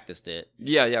never practiced it.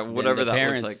 Yeah, whatever that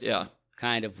looks like, yeah.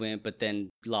 Kind of went, but then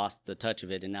lost the touch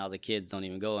of it, and now the kids don't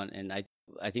even go. And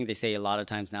I think they say a lot of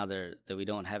times now that we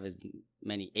don't have as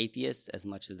many atheists as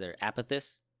much as they're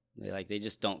apathists. They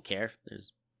just don't care.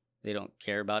 They don't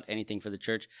care about anything for the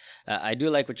church. I do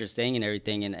like what you're saying and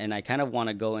everything, and I kind of want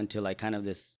to go into like kind of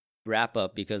this wrap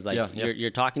up because you're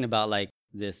talking about like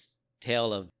this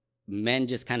tale of men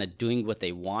just kind of doing what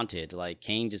they wanted. Like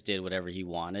Cain just did whatever he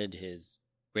wanted. His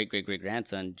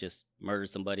great-great-great-grandson just murdered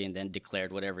somebody and then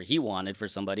declared whatever he wanted for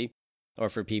somebody or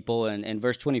for people. And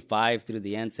verse 25 through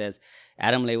the end says,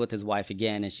 Adam lay with his wife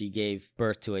again, and she gave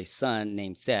birth to a son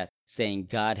named Seth, saying,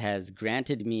 God has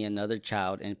granted me another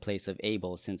child in place of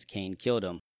Abel since Cain killed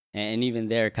him. And even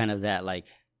there, kind of that like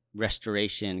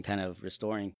restoration, kind of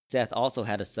restoring. Seth also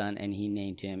had a son, and he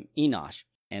named him Enosh.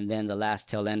 And then the last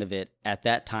tail end of it, at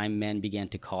that time, men began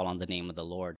to call on the name of the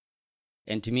Lord.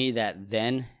 And to me, that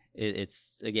then,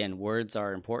 it's, again, words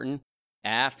are important.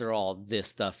 After all this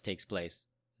stuff takes place,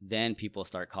 then people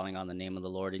start calling on the name of the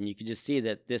Lord. And you can just see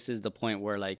that this is the point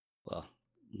where, like, well,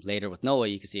 later with Noah,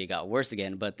 you can see it got worse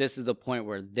again. But this is the point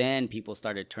where then people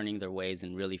started turning their ways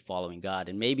and really following God.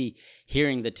 And maybe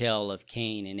hearing the tale of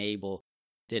Cain and Abel,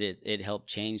 it helped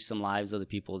change some lives of the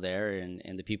people there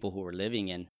and the people who were living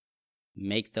in.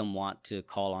 Make them want to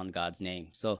call on God's name.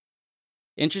 So,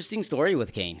 interesting story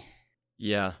with Cain.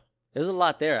 Yeah. There's a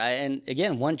lot there. And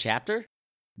again, one chapter,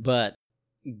 but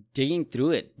digging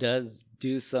through it does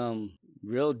do some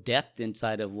real depth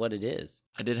inside of what it is.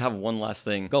 I did have one last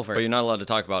thing. Go for it. But you're not allowed to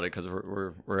talk about it because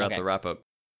we're Okay. at the wrap up.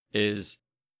 Is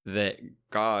that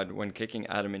God, when kicking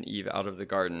Adam and Eve out of the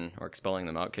garden, or expelling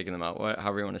them out, kicking them out,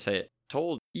 however you want to say it,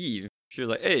 told Eve, she was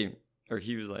like, hey, or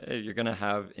he was like, hey, you're going to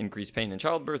have increased pain in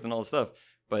childbirth and all this stuff,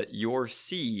 but your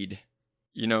seed,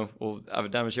 you know, will have a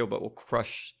diamond shield, but will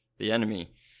crush the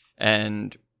enemy.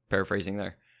 And paraphrasing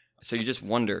there. So you just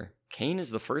wonder, Cain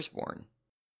is the firstborn.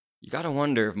 You got to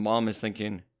wonder if mom is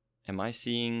thinking,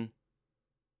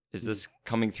 is this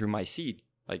coming through my seed?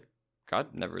 Like,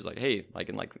 God never was like, hey, like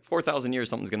in like 4,000 years,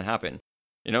 something's going to happen.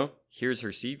 You know, here's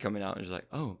her seed coming out and she's like,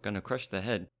 oh, going to crush the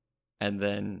head. And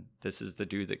then this is the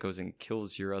dude that goes and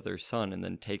kills your other son and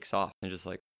then takes off. And just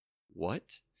like,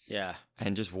 what? Yeah.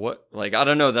 And just what? Like, I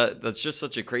don't know. That's just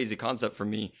such a crazy concept for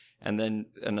me. And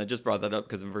I just brought that up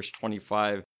because in verse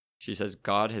 25, she says,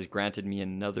 God has granted me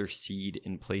another seed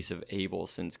in place of Abel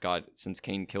since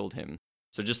Cain killed him.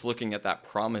 So just looking at that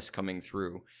promise coming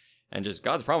through and just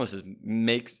God's promises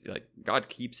God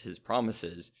keeps his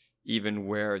promises even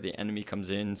where the enemy comes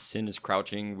in, sin is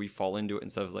crouching, we fall into it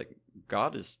and stuff. Like,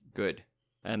 God is good.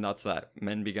 And that's that.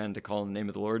 Men began to call in the name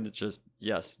of the Lord. It's just,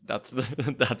 yes, that's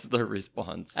the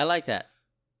response. I like that.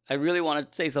 I really want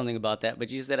to say something about that,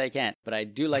 but you said I can't. But I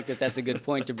do like that that's a good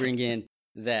point to bring in,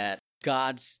 that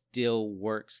God still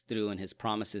works through and his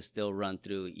promises still run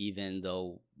through even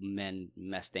though men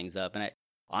mess things up. And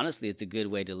honestly, it's a good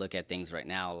way to look at things right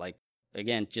now. Like,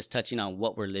 again, just touching on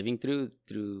what we're living through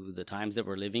the times that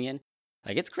we're living in.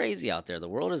 Like, it's crazy out there. The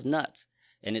world is nuts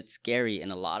and it's scary.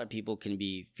 And a lot of people can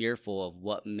be fearful of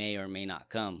what may or may not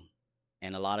come.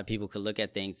 And a lot of people could look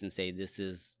at things and say, this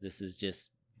is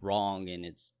just wrong and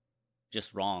it's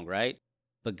just wrong, right?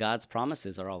 But God's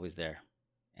promises are always there.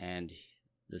 And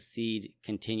the seed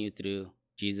continued through.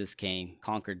 Jesus came,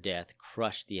 conquered death,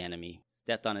 crushed the enemy,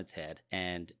 stepped on its head,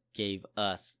 and gave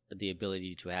us the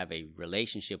ability to have a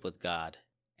relationship with God.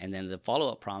 And then the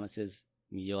follow-up promise is,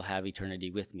 you'll have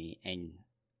eternity with me and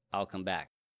I'll come back.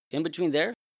 In between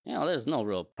there, there's no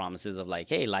real promises of like,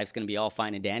 hey, life's going to be all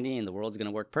fine and dandy and the world's going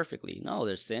to work perfectly. No,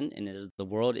 there's sin and the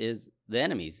world is the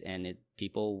enemies and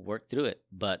people work through it.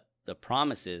 But the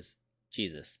promise is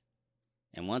Jesus.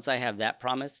 And once I have that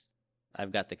promise,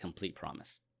 I've got the complete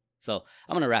promise. So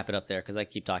I'm going to wrap it up there because I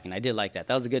keep talking. I did like that.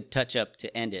 That was a good touch up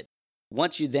to end it.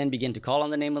 Once you then begin to call on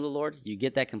the name of the Lord, you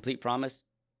get that complete promise.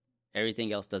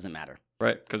 Everything else doesn't matter.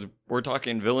 Right, because we're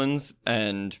talking villains,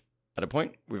 and at a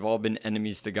point, we've all been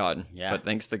enemies to God. Yeah. But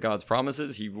thanks to God's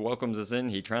promises, he welcomes us in,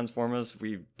 he transforms us,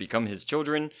 we become his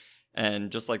children.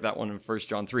 And just like that one in 1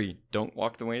 John 3, don't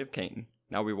walk the way of Cain.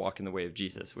 Now we walk in the way of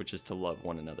Jesus, which is to love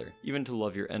one another, even to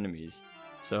love your enemies.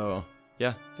 So,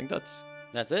 yeah, I think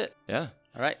that's it. Yeah.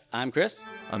 All right. I'm Chris.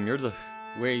 I'm Yurdla.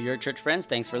 We're your church friends.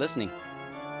 Thanks for listening.